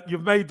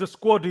you've made the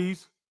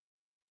squaddies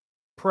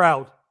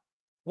proud.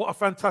 What a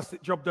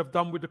fantastic job they've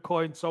done with the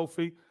coin,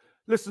 Sophie.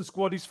 Listen,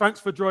 squaddies, thanks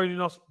for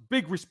joining us.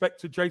 Big respect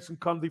to Jason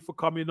Cundy for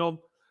coming on,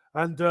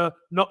 and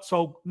not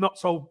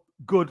so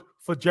good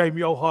for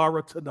Jamie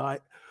O'Hara tonight.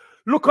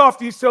 Look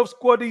after yourself,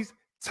 squaddies.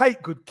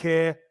 Take good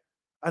care,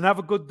 and have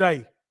a good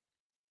day.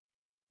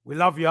 We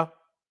love you.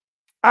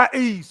 At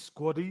ease,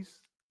 squaddies.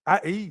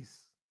 At ease.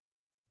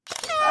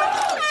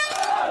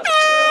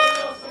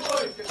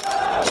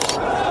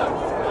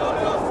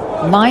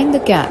 Mind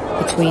the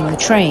gap between the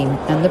train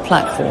and the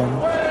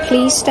platform.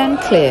 Please stand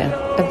clear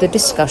of the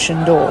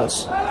discussion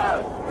doors.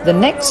 The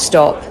next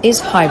stop is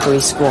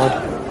Highbury Squad.